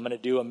 so I'm going to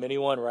do a mini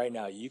one right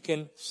now. You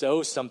can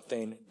sow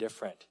something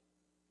different.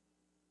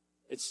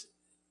 It's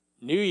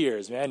New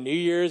Year's, man. New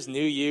Year's,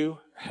 new you,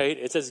 right?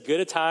 It's as good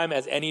a time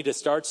as any to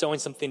start sowing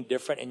something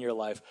different in your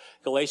life.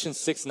 Galatians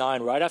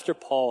 6:9, right after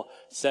Paul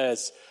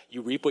says,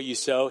 you reap what you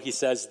sow, he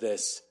says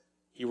this.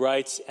 He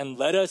writes, and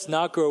let us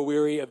not grow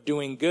weary of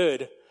doing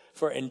good,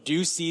 for in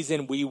due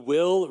season we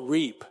will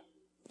reap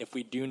if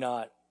we do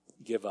not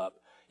give up.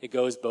 It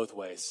goes both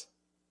ways.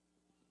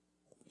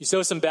 You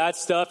sow some bad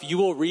stuff, you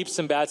will reap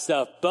some bad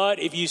stuff. But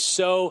if you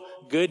sow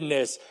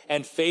goodness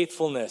and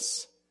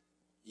faithfulness,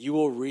 you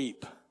will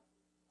reap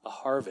a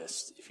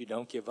harvest if you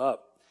don't give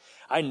up.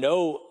 I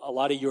know a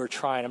lot of you are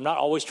trying. I'm not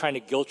always trying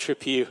to guilt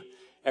trip you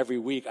every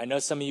week. I know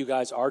some of you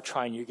guys are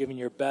trying. You're giving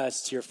your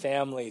best to your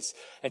families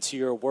and to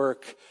your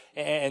work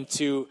and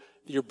to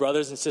your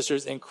brothers and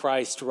sisters in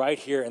Christ right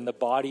here in the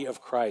body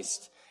of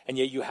Christ. And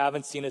yet you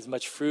haven't seen as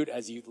much fruit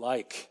as you'd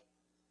like.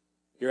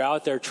 You're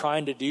out there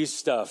trying to do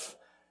stuff.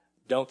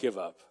 Don't give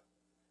up.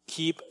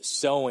 Keep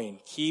sowing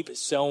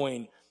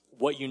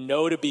what you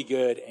know to be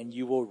good, and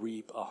you will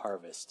reap a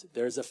harvest.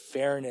 There's a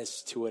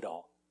fairness to it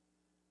all.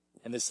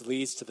 And this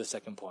leads to the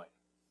second point.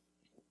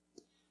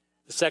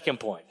 The second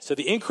point. So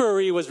the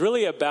inquiry was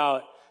really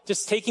about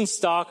just taking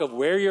stock of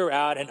where you're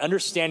at and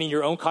understanding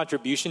your own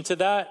contribution to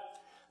that.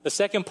 The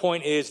second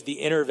point is the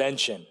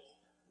intervention.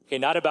 Okay,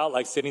 not about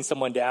like sitting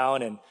someone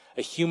down and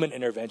a human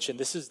intervention.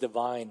 This is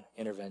divine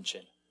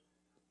intervention.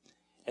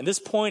 And this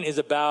point is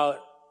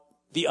about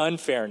the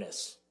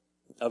unfairness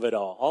of it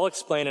all. I'll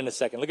explain in a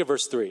second. Look at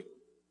verse 3.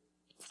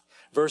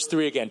 Verse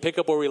 3 again. Pick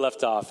up where we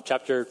left off,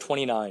 chapter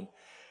 29.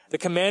 The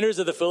commanders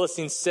of the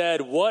Philistines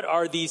said, "What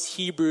are these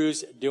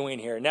Hebrews doing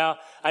here?" Now,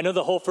 I know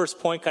the whole first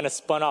point kind of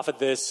spun off of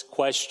this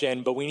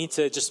question, but we need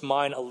to just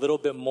mine a little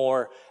bit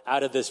more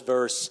out of this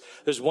verse.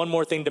 There's one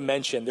more thing to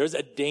mention. There's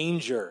a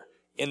danger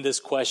in this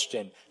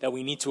question that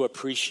we need to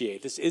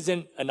appreciate. This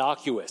isn't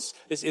innocuous.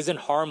 This isn't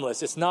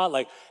harmless. It's not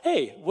like,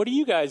 "Hey, what are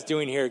you guys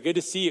doing here? Good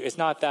to see you." It's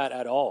not that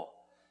at all.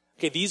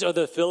 Okay, these are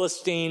the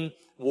Philistine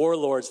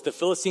warlords. The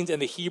Philistines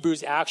and the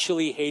Hebrews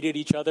actually hated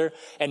each other,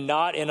 and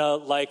not in a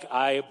like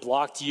I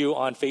blocked you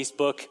on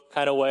Facebook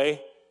kind of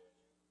way.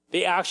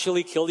 They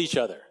actually killed each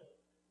other.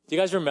 Do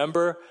you guys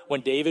remember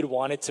when David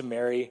wanted to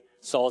marry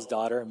Saul's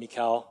daughter,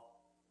 Michal?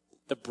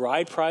 The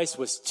bride price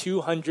was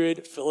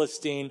 200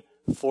 Philistine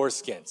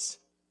foreskins.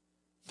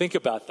 Think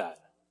about that.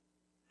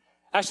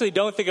 Actually,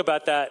 don't think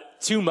about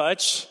that too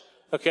much,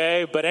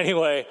 okay? But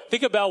anyway,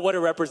 think about what it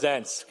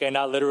represents, okay?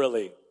 Not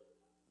literally.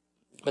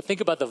 But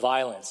think about the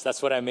violence.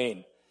 That's what I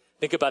mean.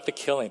 Think about the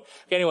killing.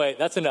 Okay, anyway,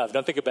 that's enough.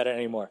 Don't think about it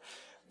anymore.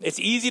 It's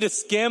easy to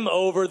skim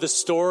over the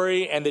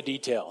story and the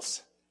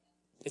details.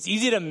 It's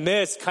easy to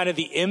miss kind of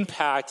the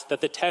impact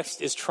that the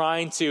text is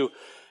trying to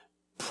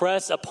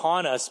press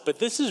upon us. But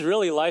this is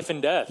really life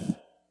and death.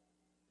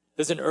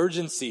 There's an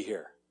urgency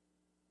here.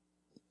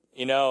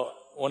 You know,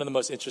 one of the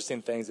most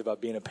interesting things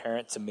about being a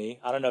parent to me,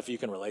 I don't know if you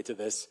can relate to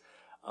this,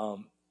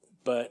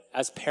 but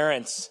as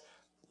parents,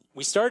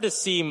 we start to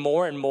see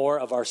more and more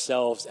of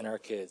ourselves in our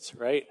kids,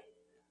 right?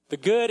 The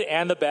good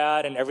and the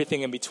bad and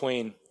everything in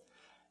between.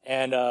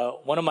 And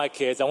one of my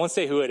kids, I won't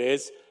say who it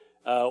is,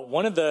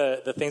 one of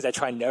the things I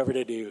try never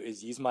to do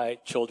is use my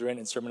children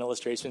in sermon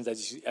illustrations.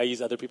 I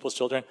use other people's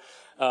children.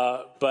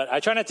 But I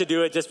try not to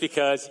do it just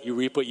because you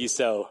reap what you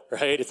sow,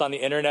 right? It's on the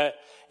internet.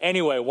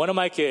 Anyway, one of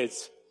my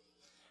kids,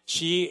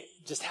 she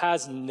just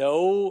has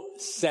no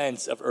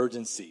sense of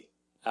urgency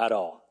at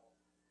all.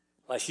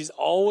 Like she's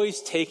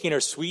always taking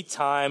her sweet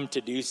time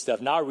to do stuff,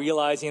 not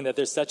realizing that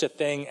there's such a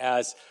thing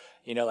as,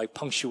 you know, like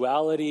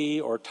punctuality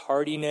or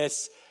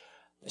tardiness.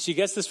 She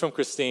gets this from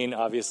Christine,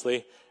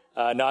 obviously.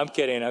 No, I'm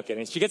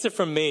kidding. She gets it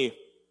from me.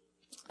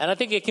 And I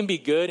think it can be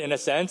good in a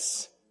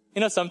sense.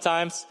 You know,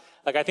 sometimes,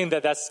 like I think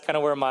that that's kind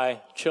of where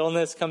my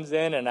chillness comes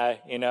in. And I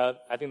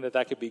think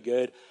that could be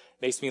good.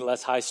 Makes me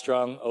less high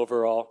strung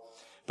overall.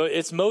 But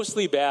it's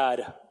mostly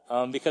bad,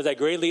 because I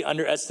greatly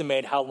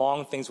underestimate how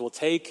long things will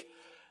take.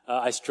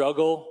 I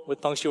struggle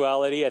with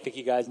punctuality. I think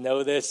you guys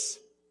know this.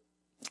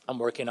 I'm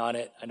working on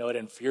it. I know it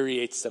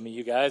infuriates some of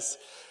you guys.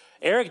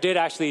 Eric did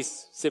actually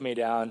sit me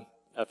down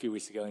a few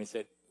weeks ago and he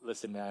said,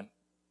 "Listen, man,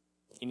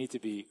 you need to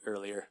be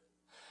earlier."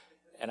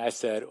 And I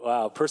said,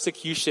 "Wow,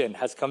 persecution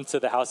has come to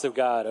the house of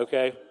God,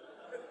 okay?"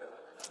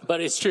 But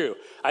it's true.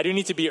 I do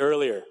need to be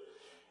earlier.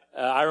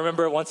 I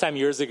remember one time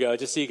years ago,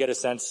 just so you get a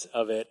sense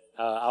of it,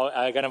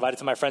 I got invited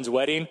to my friend's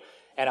wedding.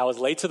 And I was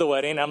late to the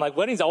wedding. I'm like,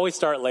 weddings always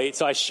start late.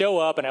 So I show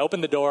up and I open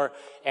the door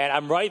and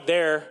I'm right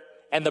there.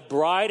 And the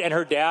bride and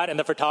her dad and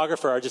the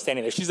photographer are just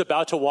standing there. She's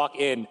about to walk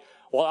in.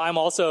 Well, I'm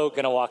also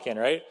going to walk in,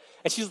 right?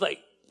 And she's like,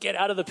 "Get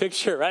out of the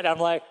picture," right? I'm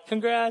like,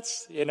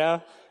 "Congrats," you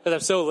know, because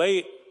I'm so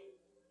late.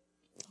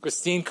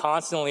 Christine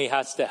constantly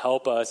has to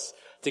help us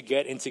to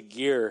get into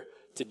gear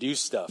to do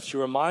stuff. She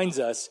reminds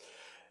us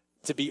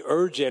to be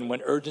urgent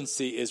when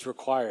urgency is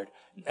required.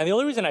 And the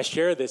only reason I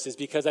share this is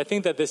because I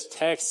think that this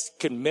text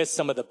could miss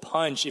some of the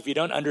punch if you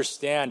don't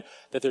understand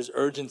that there's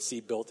urgency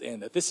built in,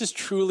 that this is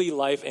truly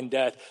life and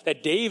death.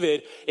 That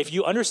David, if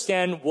you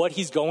understand what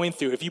he's going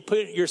through, if you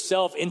put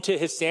yourself into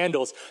his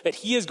sandals, that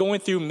he is going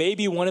through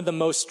maybe one of the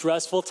most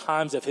stressful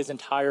times of his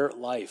entire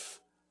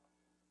life,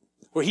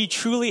 where he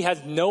truly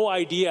has no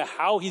idea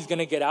how he's going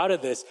to get out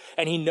of this,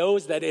 and he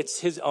knows that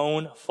it's his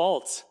own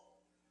fault.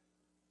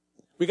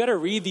 We got to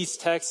read these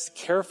texts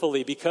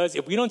carefully, because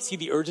if we don't see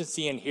the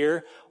urgency in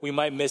here, we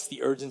might miss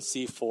the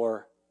urgency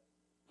for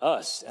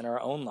us and our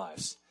own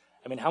lives.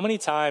 I mean, how many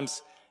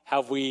times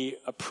have we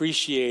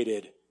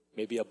appreciated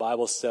maybe a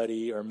Bible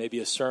study or maybe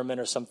a sermon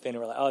or something, and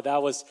we're like,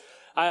 "Oh,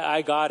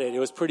 I got it. It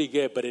was pretty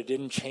good, but it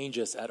didn't change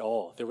us at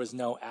all. There was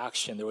no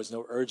action. There was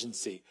no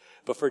urgency."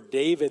 But for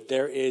David,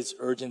 there is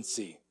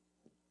urgency.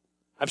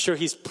 I'm sure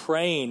he's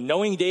praying.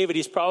 Knowing David,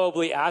 he's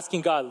probably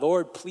asking God,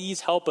 "Lord,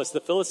 please help us."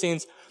 The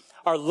Philistines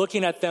are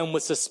looking at them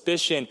with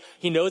suspicion.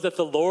 He knows that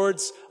the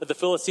lords of the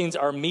Philistines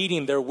are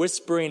meeting. They're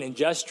whispering and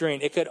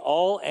gesturing. It could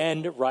all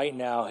end right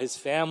now. His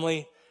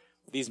family,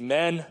 these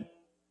men.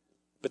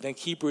 But then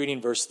keep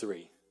reading verse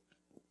 3.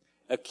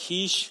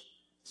 Achish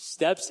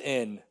steps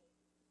in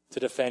to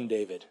defend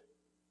David.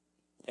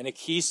 And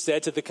Achish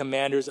said to the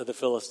commanders of the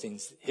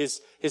Philistines,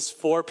 his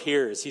four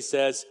peers, he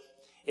says,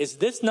 "Is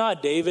this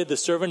not David, the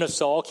servant of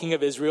Saul, king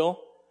of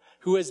Israel,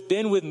 who has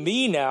been with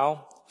me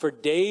now for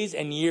days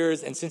and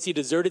years, and since he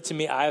deserted to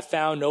me, I have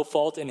found no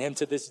fault in him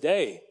to this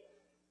day?"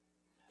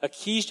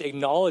 Achish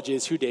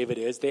acknowledges who David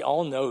is. They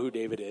all know who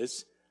David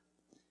is.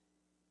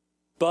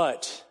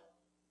 But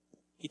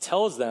he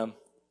tells them,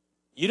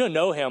 "You don't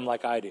know him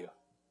like I do.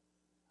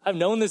 I've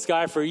known this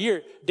guy for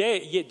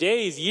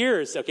days,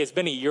 years." Okay, it's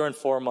been a year and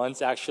 4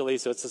 months, actually,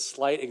 so it's a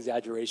slight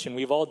exaggeration.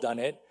 We've all done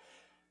it.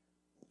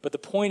 But the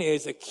point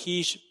is,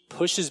 Achish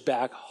pushes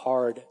back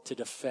hard to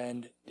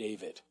defend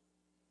David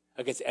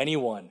against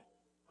anyone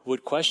who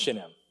would question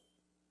him.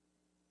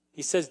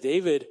 He says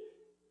David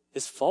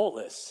is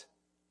faultless.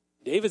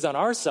 David's on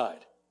our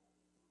side.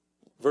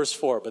 Verse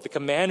 4, but the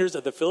commanders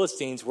of the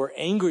Philistines were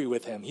angry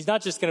with him. He's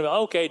not just going to be,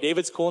 okay,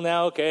 David's cool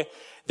now, okay.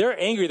 They're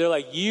angry. They're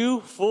like,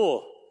 you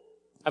fool.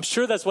 I'm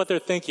sure that's what they're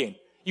thinking.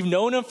 You've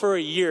known him for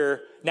a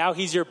year. Now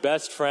he's your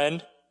best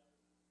friend.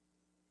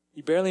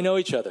 You barely know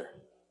each other.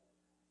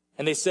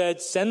 And they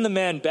said, send the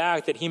man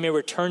back that he may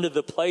return to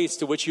the place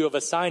to which you have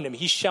assigned him.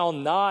 He shall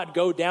not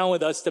go down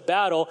with us to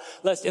battle,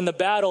 lest in the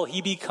battle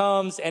he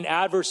becomes an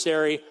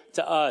adversary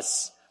to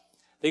us.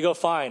 They go,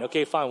 fine,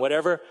 okay, fine,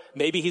 whatever.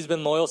 Maybe he's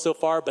been loyal so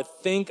far,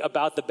 but think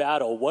about the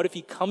battle. What if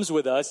he comes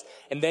with us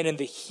and then in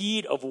the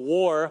heat of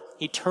war,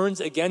 he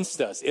turns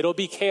against us? It'll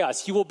be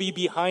chaos. He will be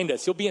behind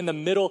us. He'll be in the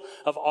middle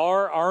of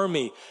our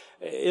army.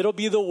 It'll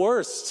be the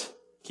worst.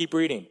 Keep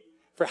reading.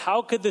 For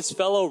how could this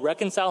fellow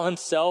reconcile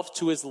himself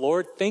to his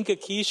Lord? Think,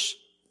 Achish.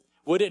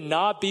 Would it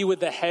not be with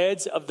the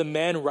heads of the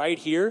men right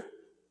here?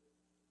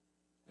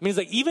 I mean, it's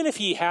like, even if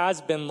he has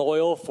been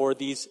loyal for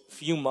these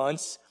few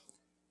months,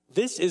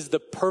 this is the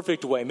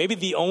perfect way, maybe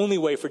the only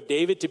way for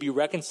David to be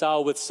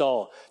reconciled with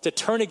Saul, to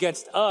turn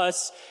against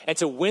us and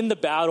to win the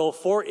battle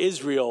for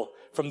Israel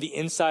from the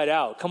inside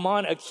out. Come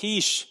on,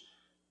 Achish,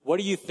 what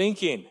are you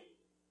thinking?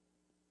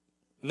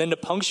 And then to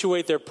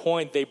punctuate their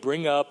point, they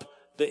bring up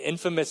the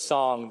infamous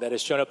song that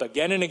has shown up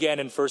again and again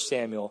in 1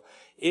 Samuel.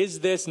 Is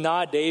this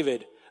not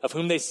David, of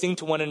whom they sing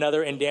to one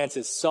another in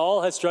dances?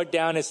 Saul has struck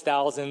down his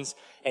thousands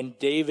and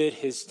David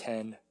his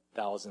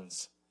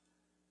 10,000s.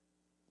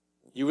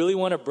 You really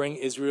want to bring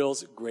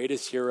Israel's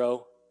greatest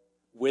hero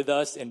with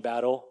us in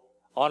battle,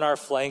 on our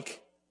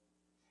flank?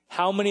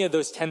 How many of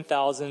those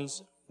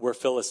 10,000s were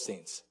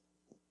Philistines?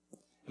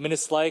 I mean,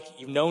 it's like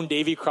you've known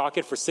Davy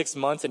Crockett for 6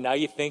 months and now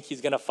you think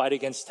he's going to fight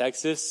against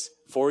Texas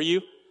for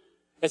you.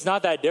 It's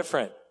not that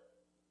different.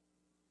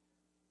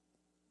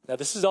 Now,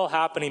 this is all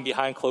happening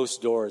behind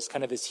closed doors,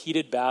 kind of this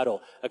heated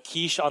battle.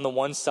 Achish on the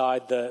one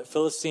side, the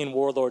Philistine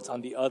warlords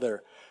on the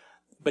other.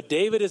 But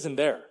David isn't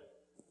there.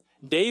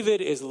 David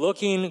is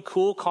looking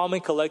cool, calm,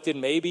 and collected,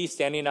 maybe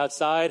standing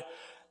outside,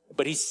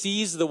 but he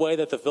sees the way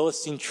that the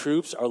Philistine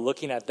troops are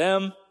looking at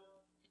them.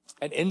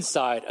 And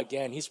inside,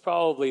 again, he's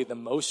probably the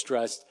most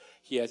stressed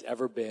he has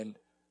ever been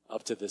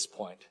up to this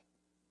point.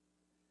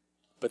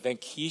 But then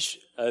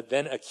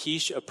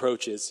Achish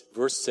approaches,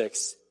 verse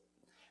 6.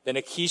 Then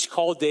Achish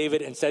called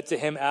David and said to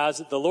him,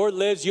 as the Lord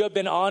lives, you have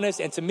been honest,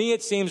 and to me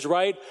it seems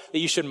right that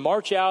you should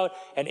march out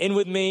and in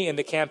with me in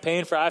the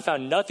campaign, for I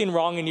found nothing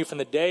wrong in you from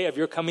the day of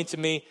your coming to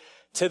me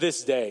to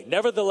this day.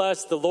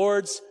 Nevertheless, the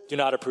lords do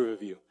not approve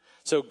of you.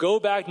 So go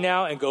back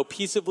now and go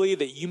peaceably,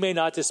 that you may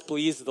not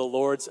displease the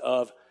lords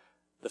of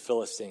the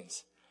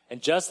Philistines.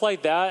 And just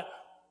like that,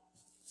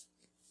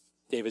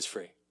 David's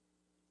free.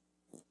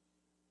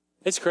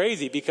 It's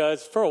crazy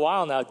because for a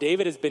while now,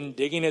 David has been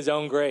digging his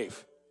own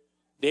grave.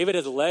 David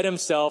has led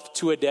himself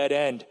to a dead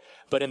end,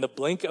 but in the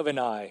blink of an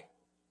eye,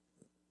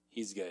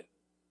 he's good.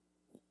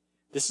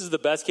 This is the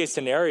best case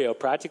scenario,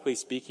 practically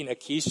speaking.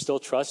 Achish still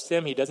trusts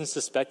him. He doesn't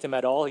suspect him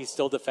at all. He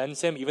still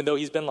defends him, even though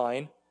he's been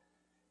lying.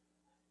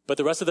 But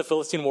the rest of the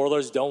Philistine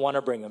warlords don't want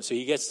to bring him. So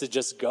he gets to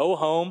just go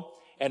home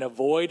and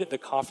avoid the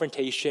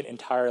confrontation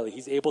entirely.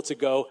 He's able to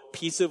go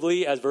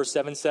peaceably, as verse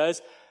 7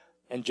 says.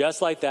 And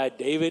just like that,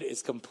 David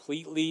is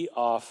completely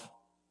off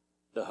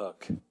the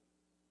hook.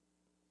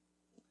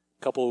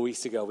 A couple of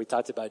weeks ago, we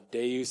talked about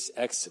Deus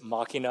ex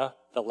machina,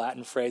 the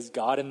Latin phrase,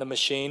 God in the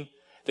machine.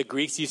 The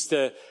Greeks used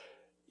to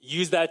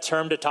use that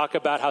term to talk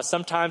about how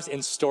sometimes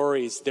in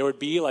stories there would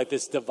be like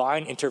this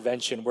divine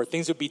intervention where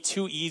things would be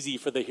too easy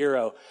for the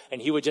hero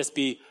and he would just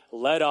be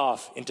led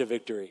off into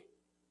victory.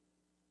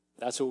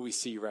 That's what we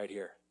see right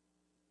here.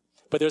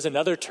 But there's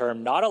another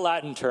term, not a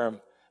Latin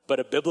term, but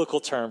a biblical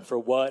term for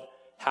what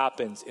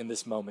happens in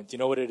this moment. Do you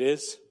know what it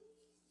is?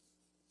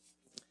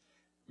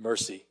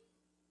 Mercy.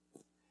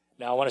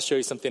 Now I want to show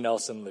you something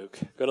else in Luke.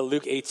 Go to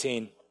Luke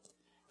 18.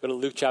 Go to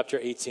Luke chapter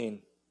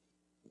 18.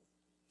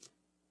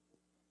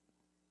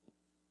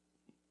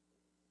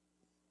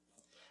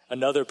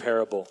 Another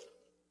parable.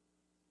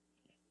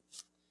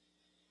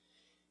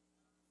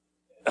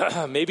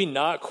 Maybe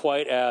not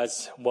quite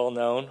as well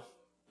known,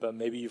 but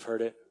maybe you've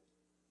heard it.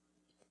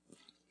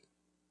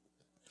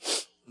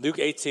 Luke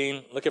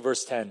 18, look at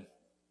verse 10.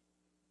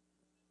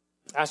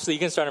 Actually, you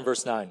can start in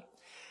verse 9.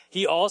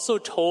 He also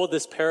told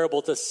this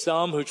parable to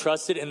some who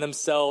trusted in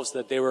themselves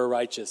that they were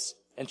righteous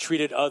and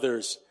treated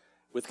others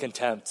with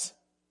contempt.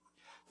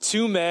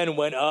 2 men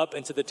went up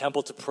into the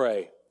temple to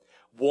pray,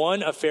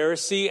 one a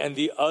Pharisee and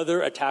the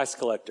other a tax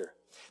collector.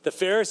 The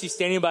Pharisee,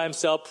 standing by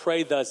himself,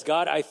 prayed thus,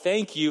 God, I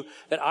thank you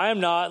that I am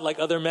not like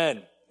other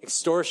men,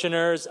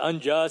 extortioners,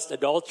 unjust,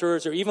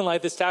 adulterers, or even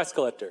like this tax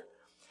collector.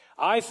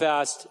 I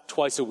fast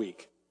twice a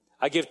week.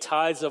 I give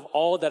tithes of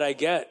all that I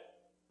get.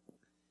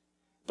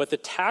 But the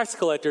tax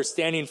collector,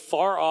 standing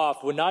far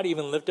off, would not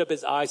even lift up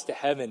his eyes to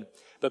heaven,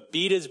 but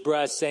beat his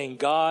breast, saying,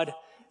 God,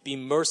 be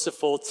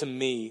merciful to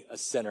me, a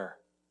sinner.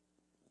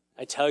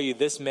 I tell you,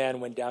 this man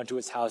went down to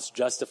his house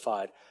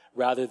justified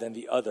rather than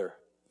the other.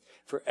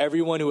 For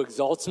everyone who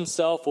exalts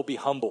himself will be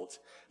humbled,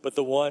 but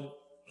the one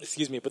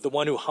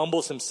who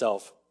humbles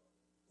himself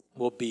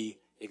will be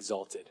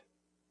exalted.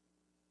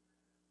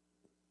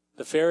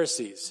 The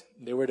Pharisees,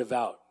 they were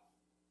devout.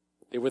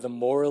 They were the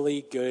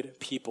morally good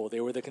people.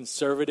 They were the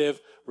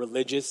conservative,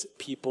 religious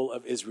people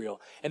of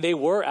Israel. And they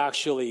were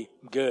actually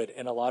good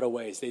in a lot of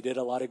ways. They did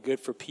a lot of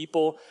good for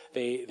people.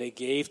 They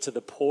gave to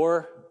the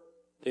poor.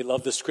 They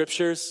loved the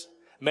scriptures.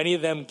 Many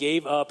of them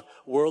gave up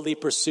worldly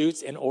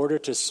pursuits in order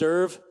to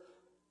serve.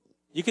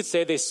 You could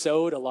say they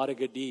sowed a lot of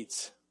good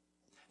deeds.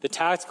 The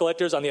tax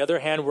collectors, on the other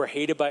hand, were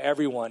hated by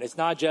everyone. It's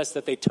not just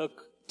that they took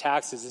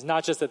taxes. It's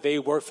not just that they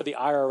worked for the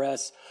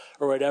IRS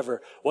or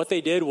whatever. What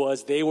they did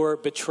was they were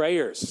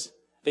betrayers.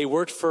 They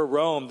worked for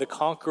Rome, the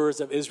conquerors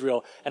of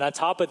Israel. And on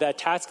top of that,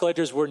 tax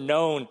collectors were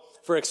known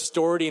for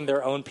extorting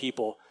their own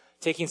people,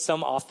 taking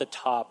some off the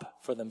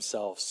top for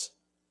themselves.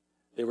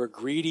 They were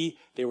greedy.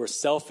 They were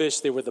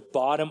selfish. They were the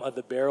bottom of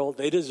the barrel.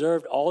 They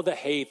deserved all the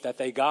hate that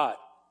they got.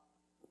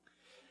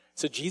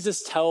 So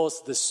Jesus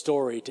tells this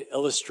story to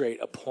illustrate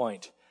a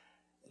point.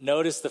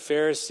 Notice the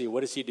Pharisee,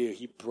 what does he do?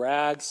 He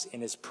brags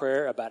in his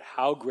prayer about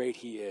how great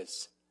he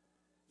is.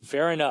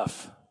 Fair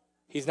enough.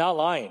 He's not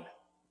lying.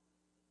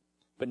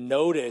 But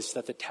notice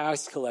that the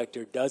tax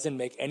collector doesn't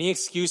make any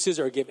excuses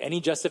or give any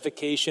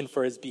justification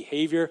for his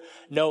behavior.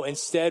 No,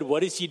 instead,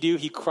 what does he do?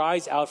 He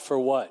cries out for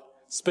what?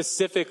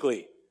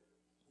 Specifically,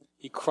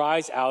 he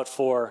cries out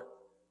for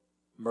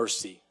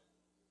mercy.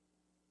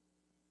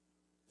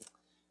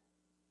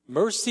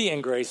 Mercy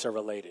and grace are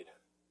related.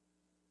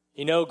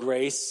 You know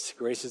grace.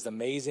 Grace is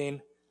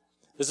amazing.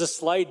 There's a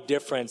slight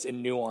difference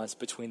in nuance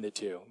between the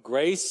two.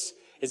 Grace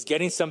is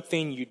getting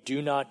something you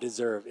do not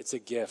deserve. It's a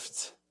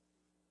gift.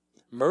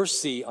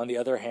 Mercy, on the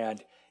other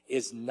hand,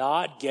 is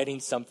not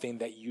getting something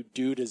that you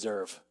do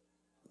deserve,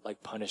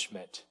 like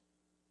punishment.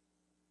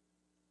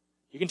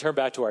 You can turn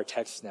back to our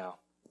text now.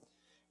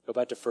 Go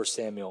back to 1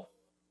 Samuel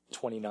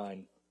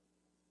 29.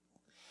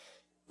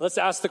 Let's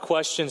ask the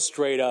question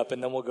straight up,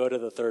 and then we'll go to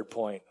the third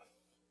point.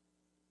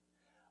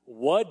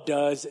 What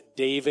does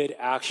David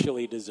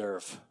actually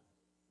deserve?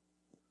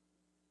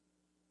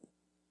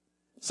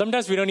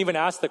 Sometimes we don't even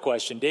ask the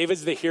question.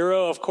 David's the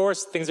hero. Of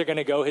course, things are going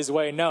to go his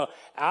way. No,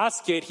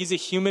 ask it. He's a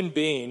human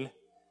being.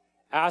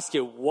 Ask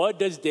it. What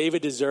does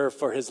David deserve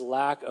for his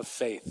lack of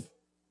faith?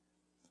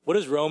 What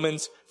does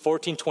Romans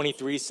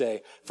 14:23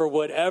 say? For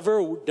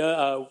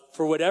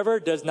whatever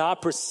does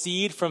not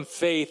proceed from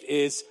faith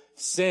is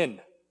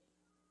sin.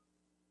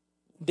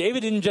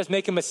 David didn't just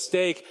make a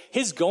mistake.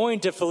 His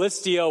going to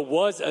Philistia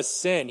was a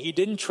sin. He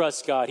didn't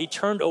trust God. He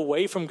turned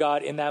away from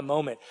God in that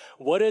moment.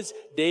 What does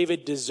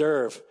David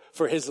deserve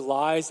for his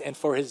lies and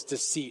for his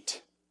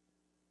deceit?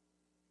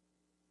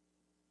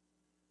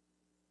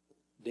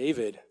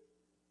 David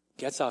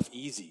gets off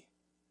easy.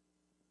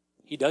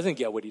 He doesn't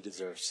get what he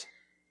deserves.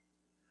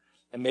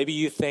 And maybe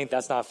you think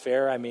that's not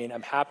fair. I mean,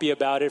 I'm happy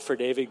about it for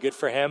David. Good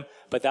for him.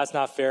 But that's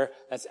not fair.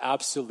 That's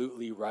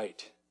absolutely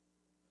right.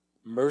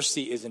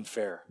 Mercy isn't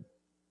fair.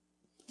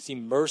 See,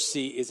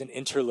 mercy is an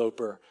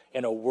interloper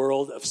in a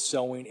world of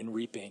sowing and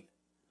reaping.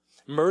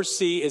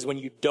 Mercy is when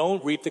you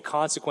don't reap the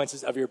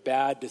consequences of your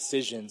bad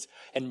decisions.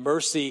 And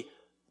mercy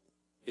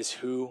is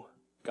who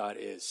God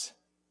is.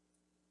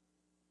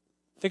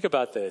 Think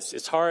about this.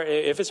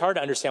 If it's hard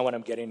to understand what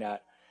I'm getting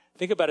at,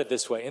 think about it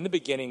this way. In the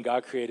beginning,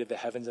 God created the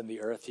heavens and the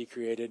earth. He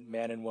created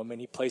man and woman.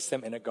 He placed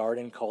them in a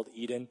garden called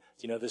Eden.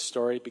 Do you know this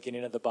story,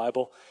 beginning of the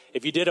Bible?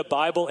 If you did a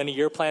Bible and a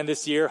year plan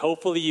this year,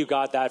 hopefully you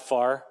got that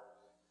far.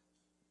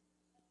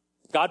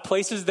 God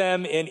places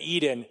them in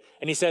Eden,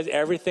 and he says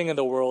everything in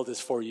the world is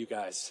for you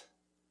guys,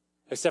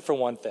 except for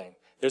one thing.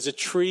 There's a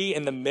tree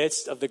in the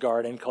midst of the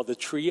garden called the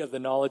tree of the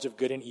knowledge of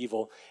good and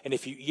evil, and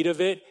if you eat of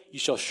it, you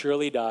shall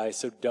surely die,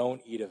 so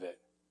don't eat of it.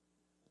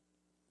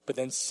 But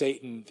then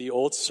Satan, the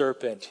old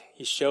serpent,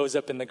 he shows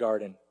up in the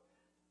garden,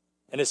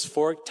 and his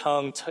forked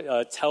tongue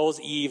tells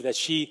Eve that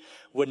she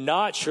would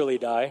not surely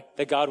die,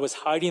 that God was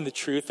hiding the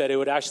truth, that it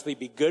would actually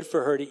be good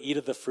for her to eat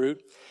of the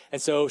fruit.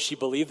 And so she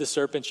believed the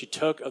serpent. She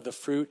took of the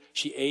fruit.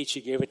 She ate.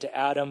 She gave it to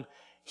Adam.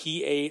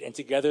 He ate. And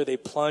together they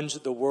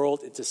plunged the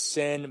world into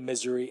sin,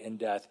 misery, and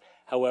death.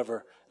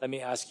 However, let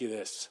me ask you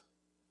this.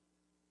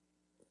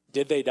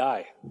 Did they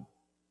die?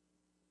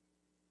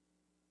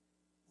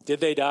 Did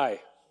they die?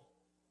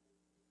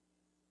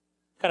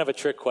 Kind of a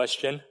trick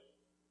question.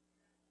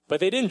 But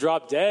they didn't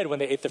drop dead when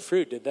they ate the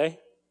fruit, did they?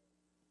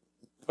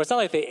 Or it's not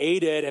like they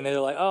ate it and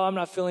they're like, oh, I'm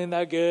not feeling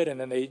that good. And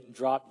then they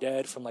dropped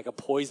dead from like a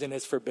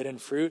poisonous forbidden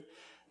fruit.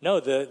 No,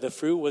 the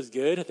fruit was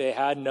good. They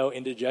had no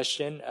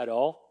indigestion at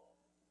all.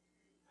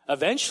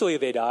 Eventually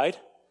they died.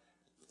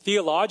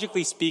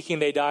 Theologically speaking,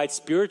 they died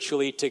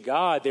spiritually to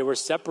God. They were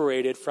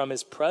separated from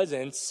his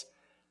presence,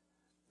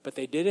 but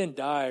they didn't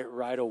die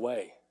right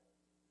away,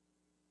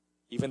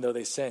 even though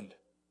they sinned.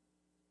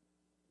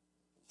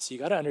 So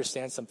you got to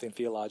understand something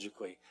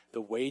theologically.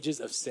 The wages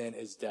of sin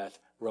is death,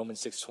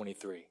 Romans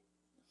 6:23.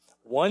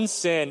 One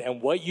sin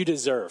and what you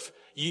deserve.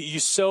 You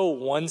sow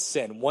one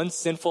sin, one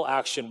sinful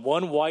action,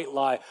 one white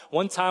lie,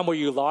 one time where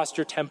you lost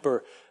your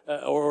temper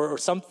or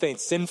something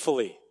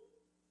sinfully.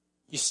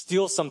 You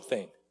steal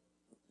something.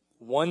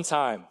 One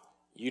time,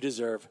 you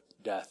deserve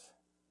death.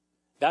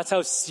 That's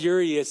how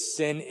serious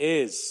sin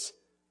is.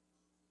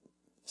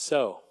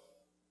 So,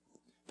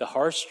 the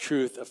harsh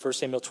truth of 1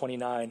 Samuel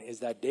 29 is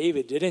that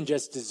David didn't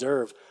just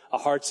deserve a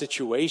hard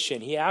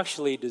situation. He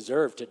actually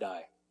deserved to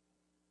die.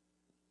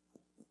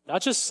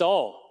 Not just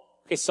Saul.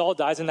 Okay, Saul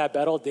dies in that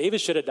battle.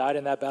 David should have died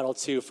in that battle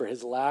too for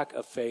his lack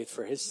of faith,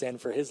 for his sin,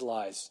 for his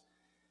lies.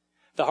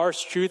 The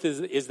harsh truth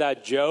is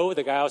that Joe,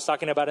 the guy I was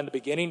talking about in the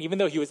beginning, even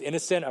though he was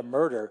innocent of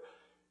murder,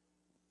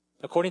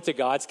 according to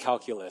God's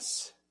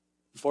calculus,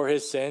 for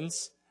his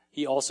sins,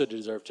 he also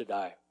deserved to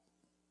die.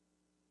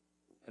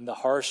 And the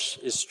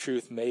harshest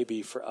truth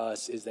maybe for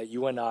us is that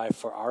you and I,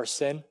 for our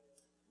sin,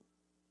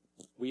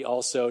 we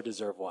also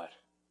deserve what?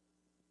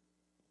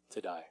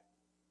 To die.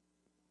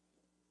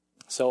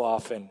 So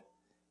often,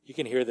 you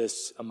can hear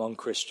this among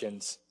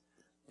Christians,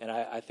 and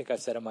I think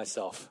I've said it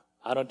myself.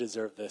 I don't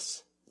deserve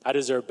this. I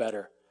deserve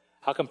better.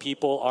 How come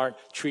people aren't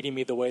treating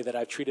me the way that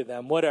I've treated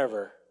them?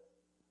 Whatever.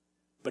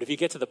 But if you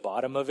get to the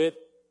bottom of it,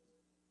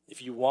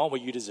 if you want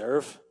what you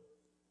deserve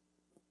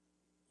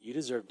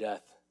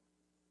death.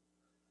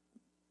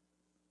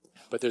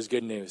 But there's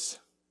good news.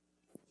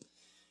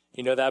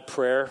 You know that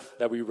prayer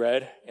that we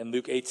read in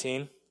Luke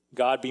 18?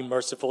 God, be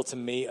merciful to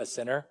me, a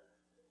sinner.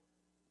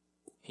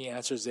 He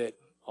answers it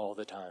all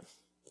the time.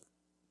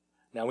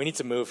 Now, we need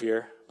to move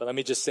here, but let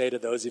me just say to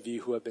those of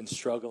you who have been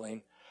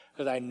struggling,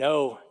 because I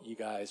know you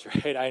guys,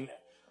 right?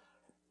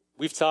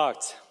 We've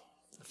talked,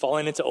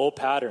 falling into old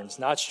patterns,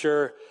 not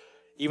sure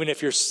even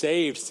if you're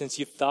saved, since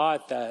you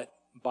thought that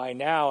by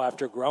now,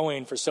 after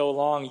growing for so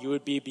long, you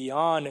would be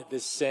beyond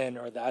this sin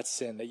or that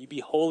sin, that you'd be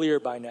holier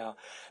by now.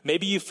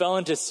 Maybe you fell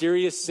into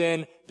serious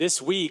sin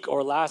this week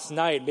or last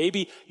night.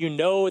 Maybe you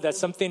know that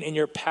something in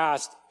your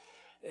past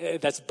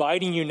that's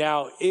biting you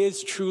now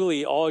is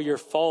truly all your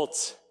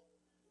fault.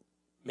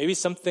 Maybe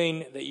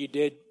something that you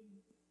did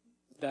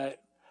that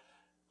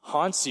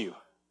haunts you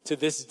to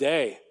this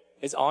day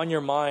is on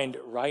your mind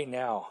right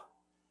now.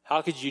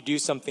 How could you do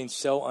something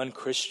so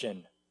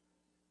unchristian?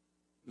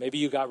 Maybe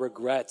you got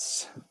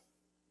regrets.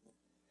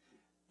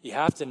 You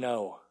have to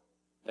know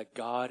that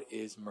God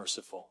is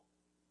merciful.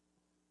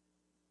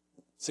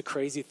 It's a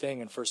crazy thing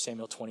in 1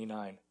 Samuel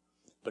 29,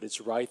 but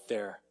it's right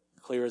there,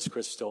 clear as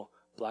crystal,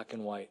 black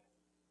and white.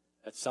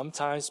 That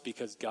sometimes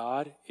because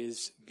God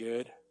is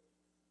good,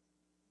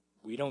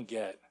 we don't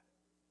get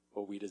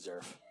what we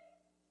deserve.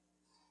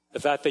 The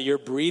fact that you're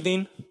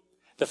breathing,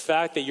 the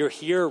fact that you're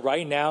here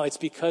right now, it's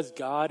because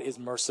God is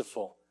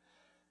merciful.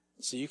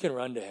 So you can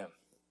run to him.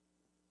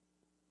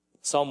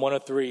 Psalm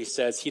 103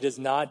 says, he does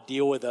not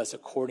deal with us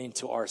according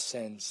to our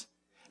sins,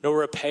 nor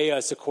repay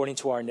us according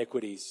to our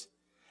iniquities.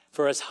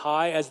 For as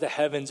high as the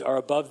heavens are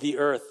above the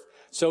earth,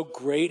 so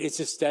great is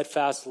his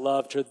steadfast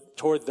love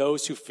toward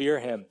those who fear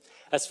him.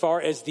 As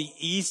far as the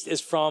east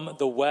is from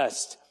the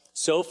west,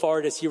 so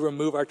far does he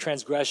remove our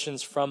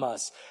transgressions from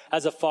us.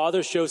 As a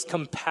father shows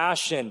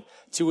compassion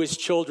to his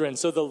children,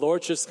 so the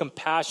Lord shows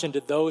compassion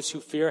to those who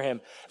fear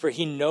him. For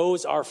he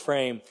knows our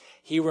frame.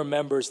 He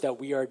remembers that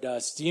we are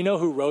dust. Do you know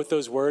who wrote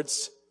those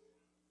words?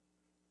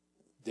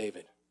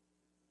 David.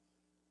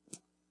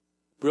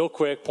 Real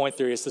quick, point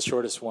 3, it's the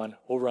shortest one.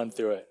 We'll run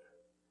through it.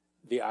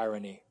 The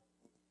irony,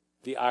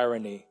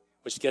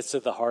 which gets to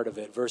the heart of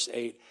it. Verse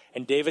 8,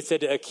 and David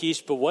said to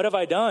Achish, but what have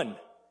I done?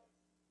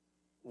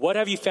 What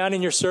have you found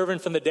in your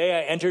servant from the day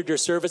I entered your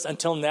service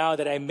until now,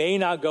 that I may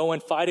not go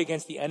and fight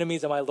against the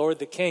enemies of my Lord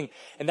the king?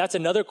 And that's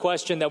another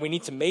question that we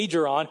need to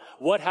major on.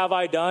 What have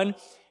I done?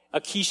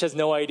 Achish has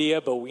no idea,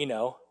 but we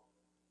know.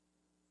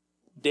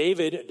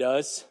 David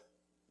does.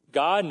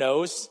 God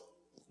knows.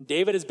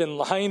 David has been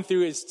lying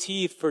through his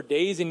teeth for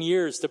days and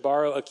years, to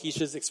borrow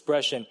Achish's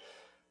expression.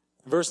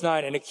 Verse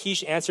 9, and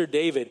Achish answered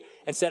David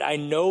and said, I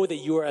know that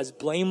you are as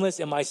blameless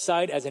in my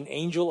sight as an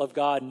angel of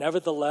God.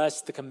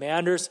 Nevertheless, the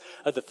commanders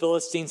of the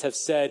Philistines have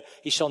said,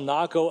 he shall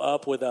not go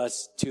up with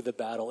us to the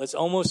battle. It's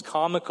almost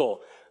comical.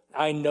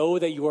 I know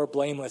that you are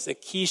blameless.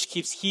 Achish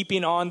keeps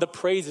heaping on the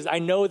praises. I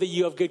know that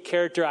you have good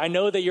character. I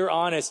know that you're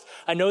honest.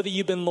 I know that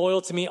you've been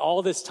loyal to me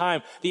all this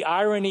time. The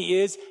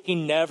irony is he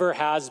never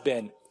has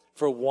been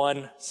for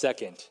 1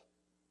 second.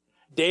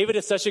 David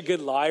is such a good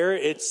liar,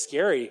 it's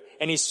scary.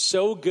 And he's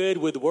so good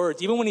with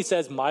words. Even when he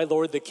says, my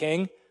Lord the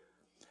King,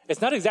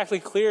 it's not exactly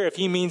clear if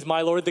he means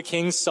my Lord the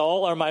King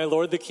Saul or my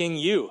Lord the King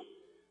you.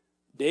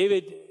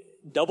 David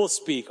double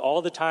speak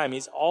all the time.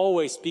 He's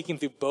always speaking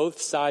through both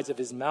sides of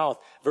his mouth.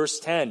 Verse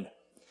 10,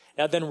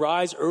 now then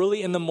rise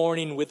early in the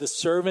morning with the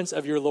servants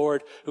of your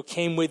Lord who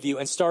came with you,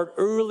 and start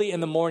early in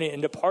the morning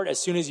and depart as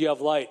soon as you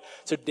have light.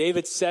 So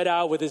David set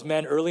out with his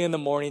men early in the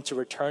morning to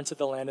return to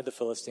the land of the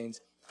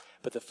Philistines.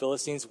 But the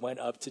Philistines went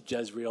up to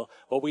Jezreel.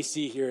 What we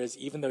see here is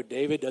even though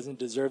David doesn't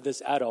deserve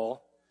this at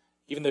all,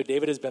 even though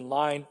David has been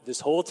lying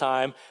this whole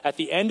time, at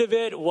the end of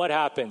it, what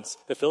happens?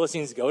 The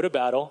Philistines go to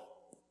battle.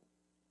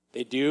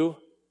 They do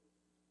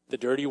the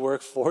dirty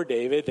work for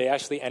David. They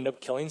actually end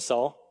up killing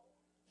Saul.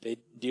 They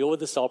deal with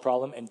the Saul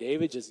problem, and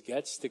David just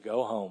gets to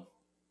go home.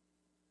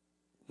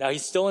 Now,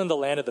 he's still in the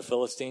land of the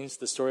Philistines.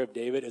 The story of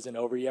David isn't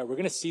over yet. We're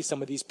going to see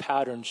some of these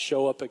patterns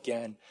show up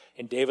again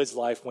in David's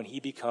life when he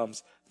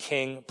becomes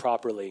king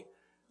properly.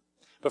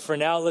 But for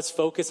now, let's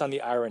focus on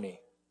the irony.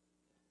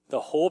 The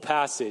whole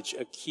passage,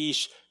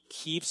 Achish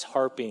keeps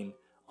harping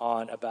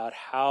on about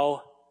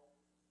how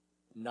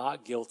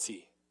not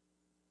guilty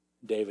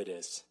David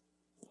is,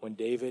 when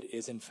David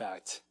is, in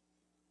fact,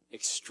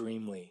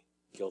 extremely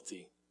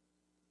guilty.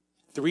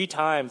 3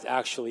 times,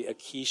 actually,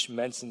 Achish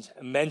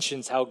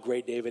mentions how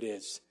great David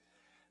is.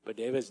 But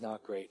David is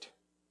not great.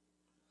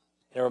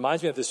 And it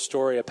reminds me of this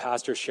story a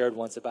pastor shared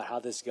once about how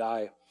this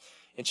guy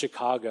in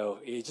Chicago,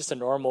 he's just a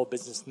normal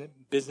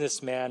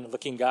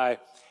businessman-looking guy.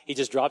 He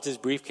just dropped his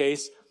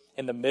briefcase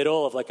in the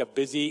middle of like a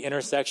busy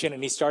intersection,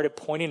 and he started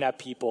pointing at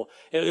people.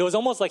 It was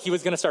almost like he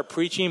was going to start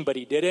preaching, but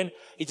he didn't.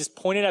 He just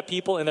pointed at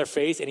people in their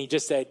face, and he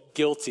just said,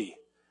 guilty,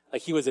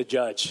 like he was a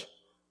judge.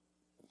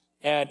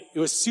 And it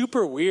was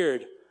super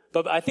weird.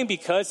 But I think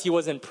because he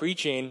wasn't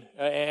preaching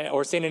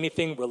or saying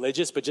anything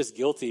religious, but just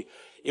guilty,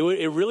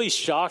 it really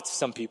shocked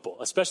some people,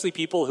 especially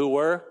people who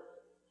were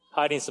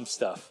hiding some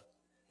stuff.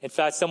 In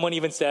fact, someone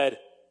even said,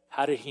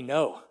 how did he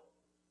know?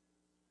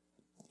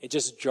 It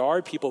just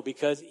jarred people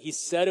because he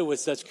said it with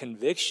such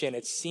conviction.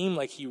 It seemed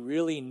like he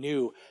really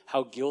knew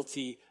how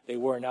guilty they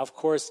were. Now, of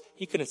course,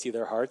 he couldn't see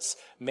their hearts.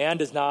 Man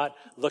does not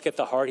look at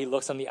the heart. He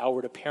looks on the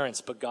outward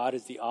appearance, but God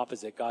is the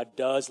opposite. God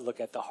does look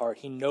at the heart.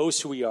 He knows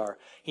who we are.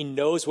 He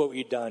knows what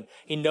we've done.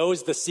 He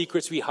knows the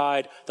secrets we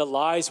hide, the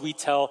lies we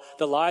tell,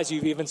 the lies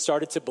we've even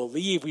started to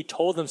believe. We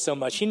told them so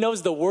much. He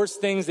knows the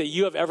worst things that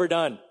you have ever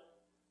done.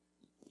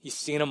 He's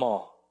seen them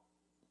all.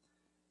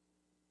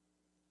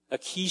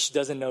 Achish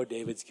doesn't know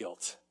David's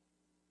guilt.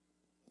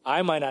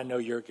 I might not know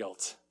your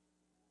guilt.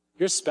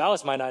 Your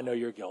spouse might not know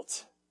your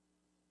guilt.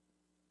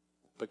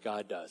 But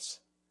God does.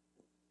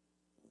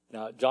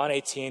 Now, John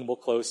 18, we'll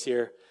close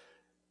here.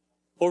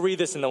 We'll read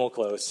this and then we'll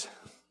close.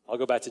 I'll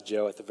go back to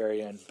Joe at the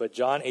very end. But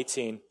John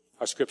 18,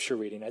 our scripture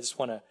reading. I just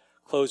want to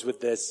close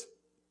with this.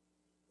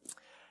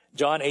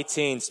 John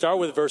 18, start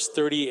with verse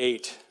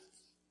 38.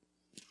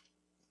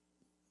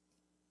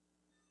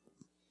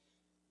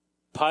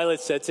 Pilate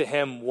said to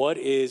him, "What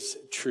is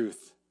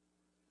truth?"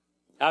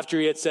 After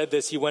he had said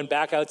this, he went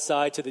back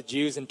outside to the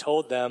Jews and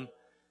told them,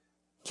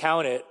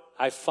 "Count it,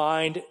 I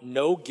find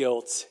no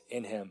guilt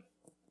in him.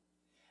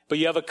 But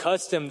you have a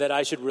custom that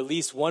I should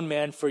release one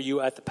man for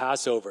you at the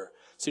Passover.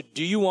 So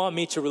do you want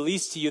me to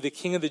release to you the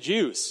King of the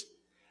Jews?"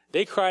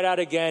 They cried out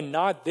again,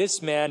 "Not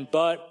this man,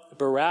 but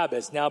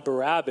Barabbas." Now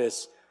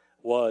Barabbas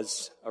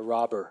was a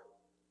robber.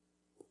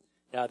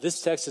 Now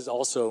this text is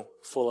also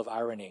full of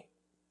irony.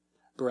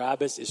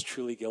 Barabbas is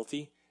truly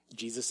guilty.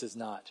 Jesus is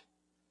not.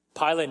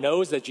 Pilate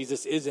knows that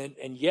Jesus isn't,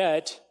 and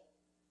yet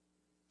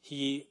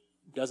he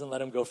doesn't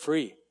let him go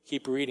free.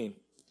 Keep reading.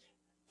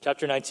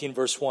 Chapter 19,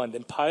 verse 1.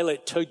 Then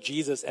Pilate took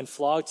Jesus and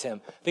flogged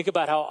him. Think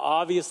about how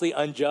obviously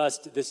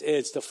unjust this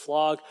is, to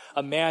flog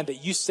a man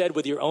that you said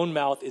with your own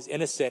mouth is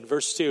innocent.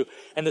 Verse 2.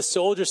 And the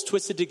soldiers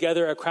twisted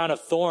together a crown of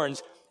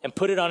thorns and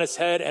put it on his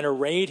head and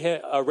arrayed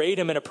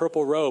him in a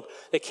purple robe.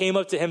 They came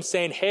up to him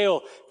saying,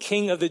 "Hail,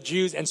 King of the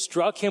Jews," and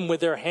struck him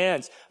with their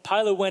hands.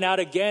 Pilate went out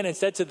again and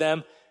said to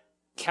them,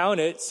 "Count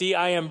it. See,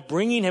 I am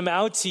bringing him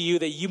out to you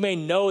that you may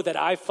know that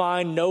I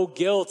find no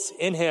guilt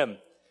in him."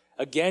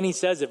 Again, he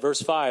says it,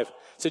 verse 5.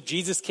 So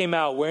Jesus came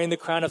out wearing the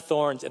crown of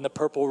thorns and the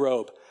purple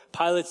robe.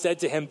 Pilate said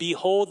to him,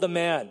 "Behold the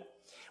man."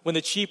 When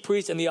the chief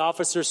priests and the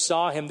officers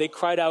saw him, they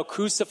cried out,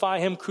 "Crucify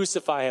him,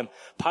 crucify him."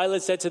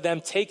 Pilate said to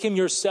them, "Take him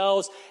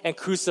yourselves and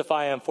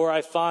crucify him, for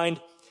I find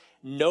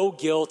no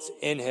guilt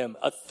in him."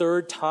 A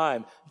third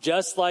time,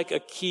 just like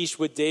Achish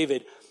with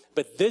David.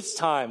 But this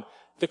time,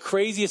 the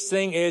craziest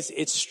thing is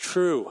it's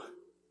true.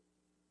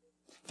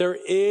 There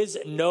is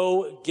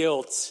no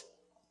guilt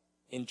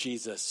in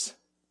Jesus.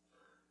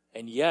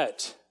 And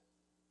yet,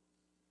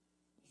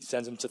 he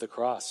sends him to the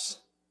cross.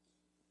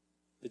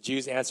 The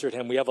Jews answered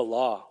him, "We have a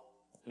law.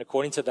 And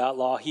according to that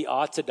law, he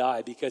ought to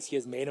die because he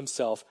has made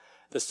himself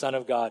the Son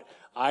of God."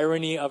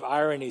 Irony of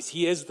ironies.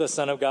 He is the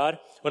Son of God.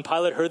 When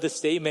Pilate heard the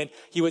statement,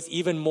 he was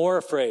even more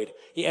afraid.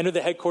 He entered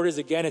the headquarters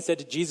again and said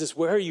to Jesus,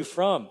 "Where are you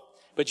from?"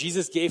 But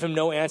Jesus gave him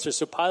no answer.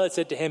 So Pilate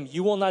said to him,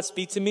 "You will not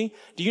speak to me?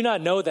 Do you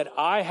not know that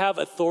I have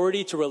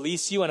authority to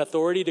release you and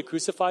authority to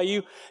crucify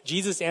you?"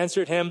 Jesus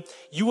answered him,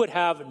 "You would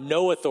have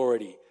no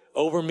authority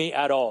over me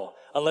at all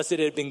unless it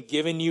had been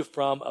given you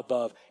from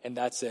above." And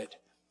that's it.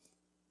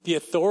 The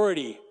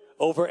authority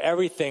over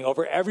everything,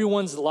 over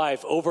everyone's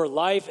life, over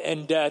life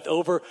and death,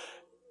 over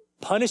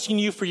punishing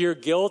you for your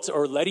guilt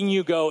or letting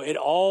you go, it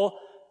all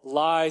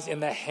lies in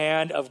the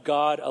hand of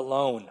God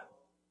alone.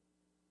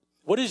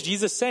 What is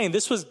Jesus saying?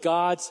 This was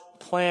God's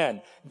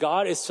plan.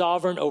 God is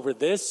sovereign over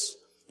this.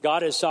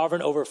 God is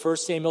sovereign over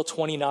 1 Samuel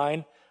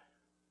 29.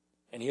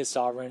 And he is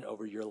sovereign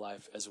over your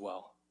life as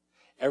well.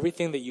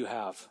 Everything that you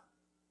have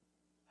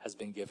has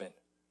been given.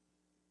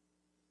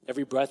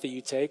 Every breath that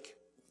you take,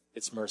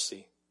 it's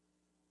mercy.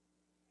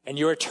 And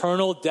your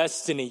eternal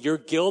destiny, your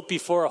guilt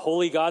before a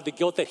holy God, the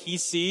guilt that he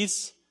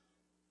sees,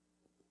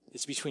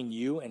 is between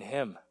you and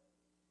him.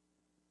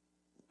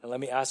 And let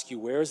me ask you,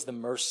 where is the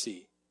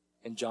mercy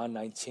in John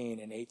 19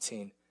 and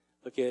 18?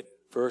 Look at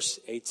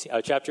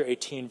chapter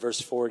 18,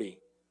 verse 40.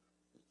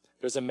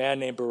 There's a man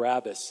named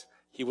Barabbas.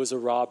 He was a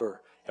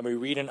robber. And we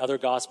read in other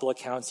gospel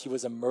accounts, he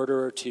was a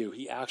murderer too.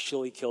 He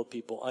actually killed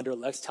people. Under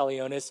lex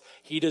talionis,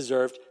 he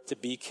deserved to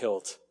be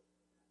killed.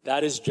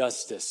 That is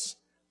justice.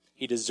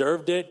 He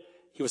deserved it.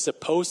 He was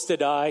supposed to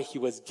die. He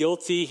was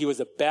guilty. He was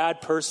a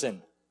bad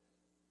person.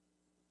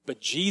 But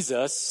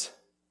Jesus,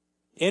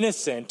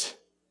 innocent,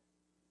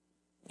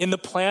 in the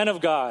plan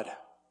of God,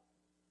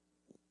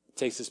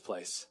 takes his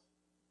place.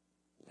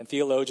 And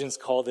theologians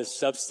call this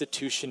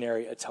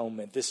substitutionary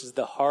atonement. This is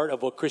the heart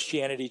of what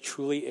Christianity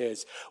truly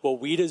is. What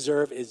we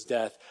deserve is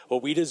death.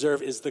 What we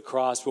deserve is the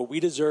cross. What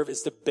we deserve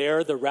is to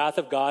bear the wrath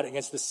of God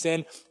against the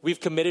sin we've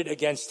committed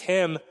against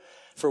him,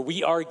 for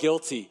we are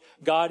guilty.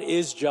 God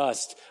is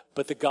just,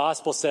 but the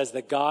gospel says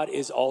that God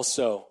is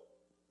also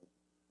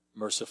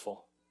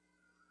merciful.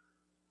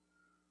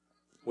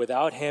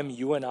 Without him,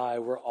 you and I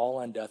were all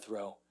on death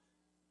row.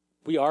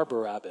 We are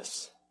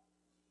Barabbas,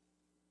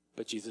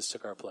 but Jesus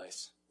took our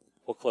place.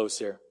 We'll close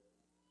here.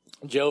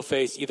 Joe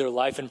faced either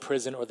life in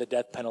prison or the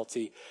death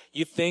penalty.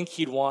 You think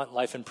he'd want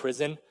life in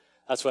prison?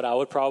 That's what I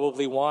would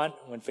probably want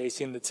when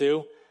facing the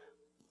two,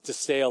 to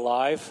stay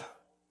alive.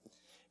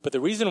 But the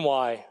reason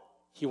why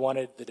he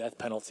wanted the death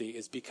penalty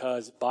is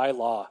because by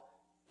law,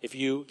 if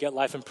you get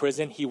life in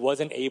prison, he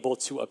wasn't able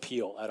to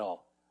appeal at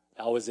all.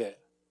 That was it.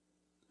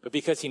 But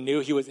because he knew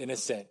he was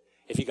innocent,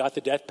 if he got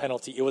the death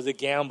penalty, it was a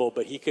gamble,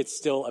 but he could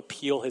still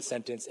appeal his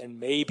sentence and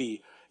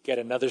maybe get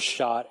another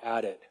shot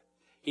at it.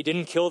 He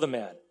didn't kill the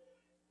man,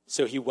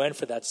 so he went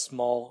for that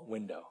small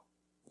window.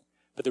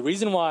 But the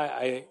reason why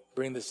I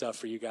bring this up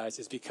for you guys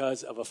is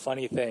because of a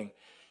funny thing.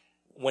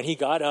 When he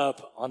got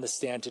up on the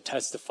stand to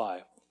testify,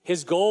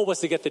 his goal was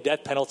to get the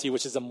death penalty,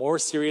 which is a more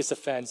serious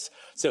offense.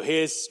 So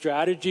his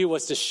strategy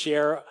was to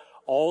share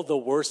all the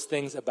worst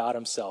things about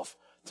himself,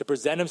 to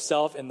present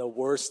himself in the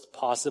worst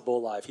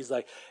possible life. He's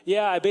like,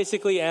 yeah, I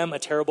basically am a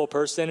terrible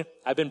person.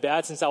 I've been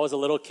bad since I was a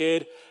little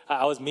kid.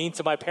 I was mean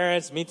to my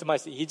parents,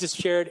 he just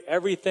shared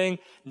everything,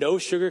 no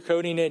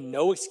sugarcoating it,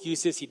 no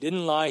excuses. He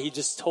didn't lie. He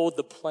just told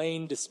the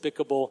plain,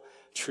 despicable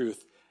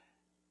truth.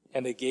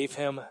 And they gave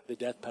him the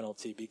death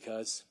penalty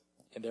because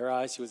in their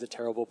eyes, he was a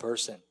terrible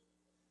person.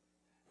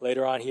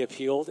 Later on, he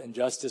appealed and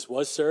justice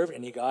was served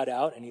and he got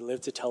out and he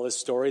lived to tell his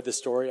story, the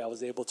story I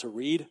was able to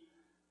read.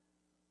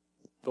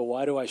 But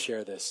why do I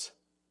share this?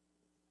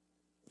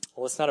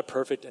 Well, it's not a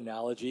perfect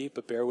analogy,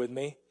 but bear with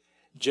me.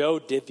 Joe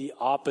did the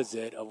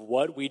opposite of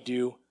what we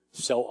do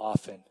so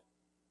often.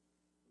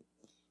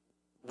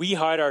 We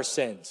hide our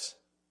sins.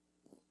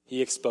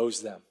 He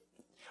exposed them.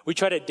 We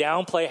try to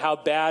downplay how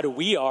bad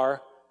we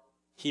are.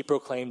 He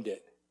proclaimed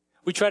it.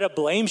 We try to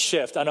blame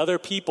shift on other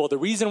people. The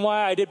reason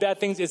why I did bad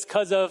things is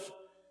because of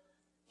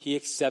he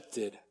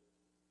accepted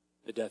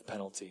the death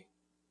penalty.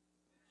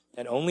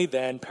 And only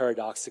then,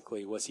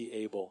 paradoxically, was he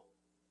able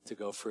to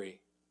go free.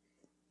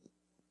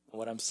 And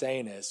what I'm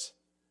saying is,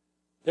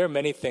 there are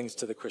many things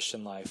to the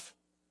Christian life,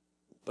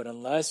 but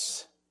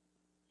unless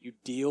you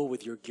deal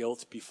with your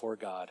guilt before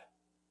God,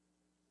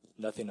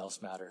 nothing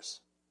else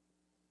matters.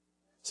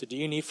 So do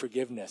you need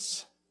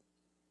forgiveness?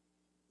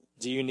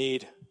 Do you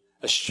need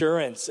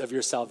assurance of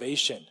your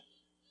salvation?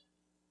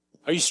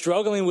 Are you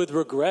struggling with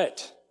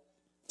regret?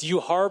 Do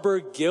you harbor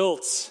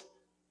guilt?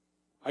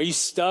 Are you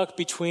stuck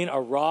between a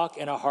rock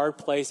and a hard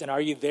place? And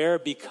are you there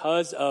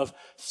because of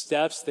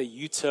steps that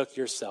you took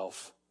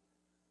yourself?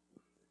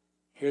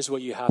 Here's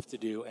what you have to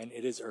do, and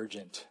it is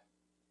urgent.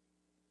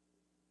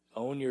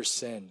 Own your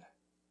sin.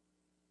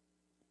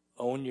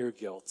 Own your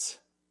guilt.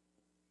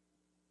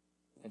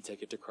 And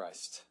take it to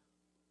Christ.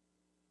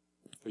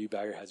 Will you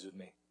bow your heads with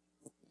me?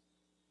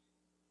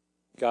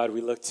 God,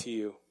 we look to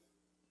you.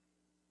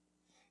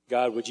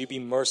 God, would you be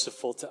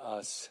merciful to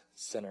us,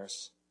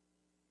 sinners?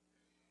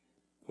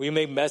 We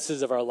make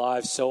messes of our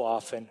lives so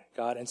often,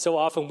 God, and so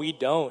often we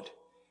don't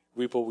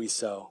reap what we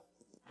sow,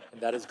 and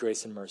that is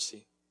grace and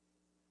mercy.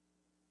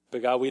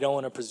 But God, we don't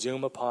want to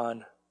presume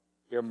upon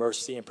your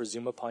mercy and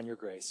presume upon your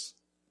grace.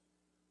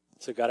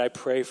 So God, I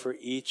pray for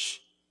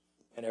each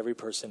and every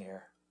person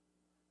here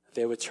that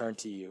they would turn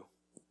to you.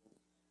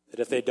 That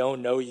if they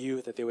don't know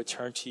you, that they would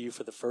turn to you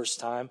for the first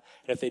time.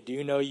 And if they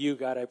do know you,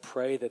 God, I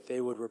pray that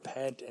they would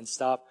repent and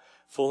stop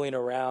fooling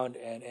around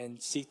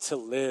and seek to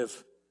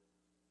live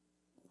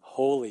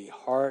holy,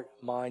 heart,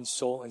 mind,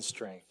 soul, and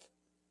strength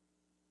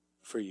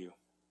for you.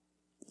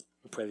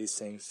 We pray these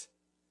things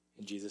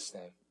in Jesus'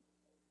 name.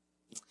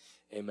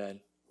 Amen.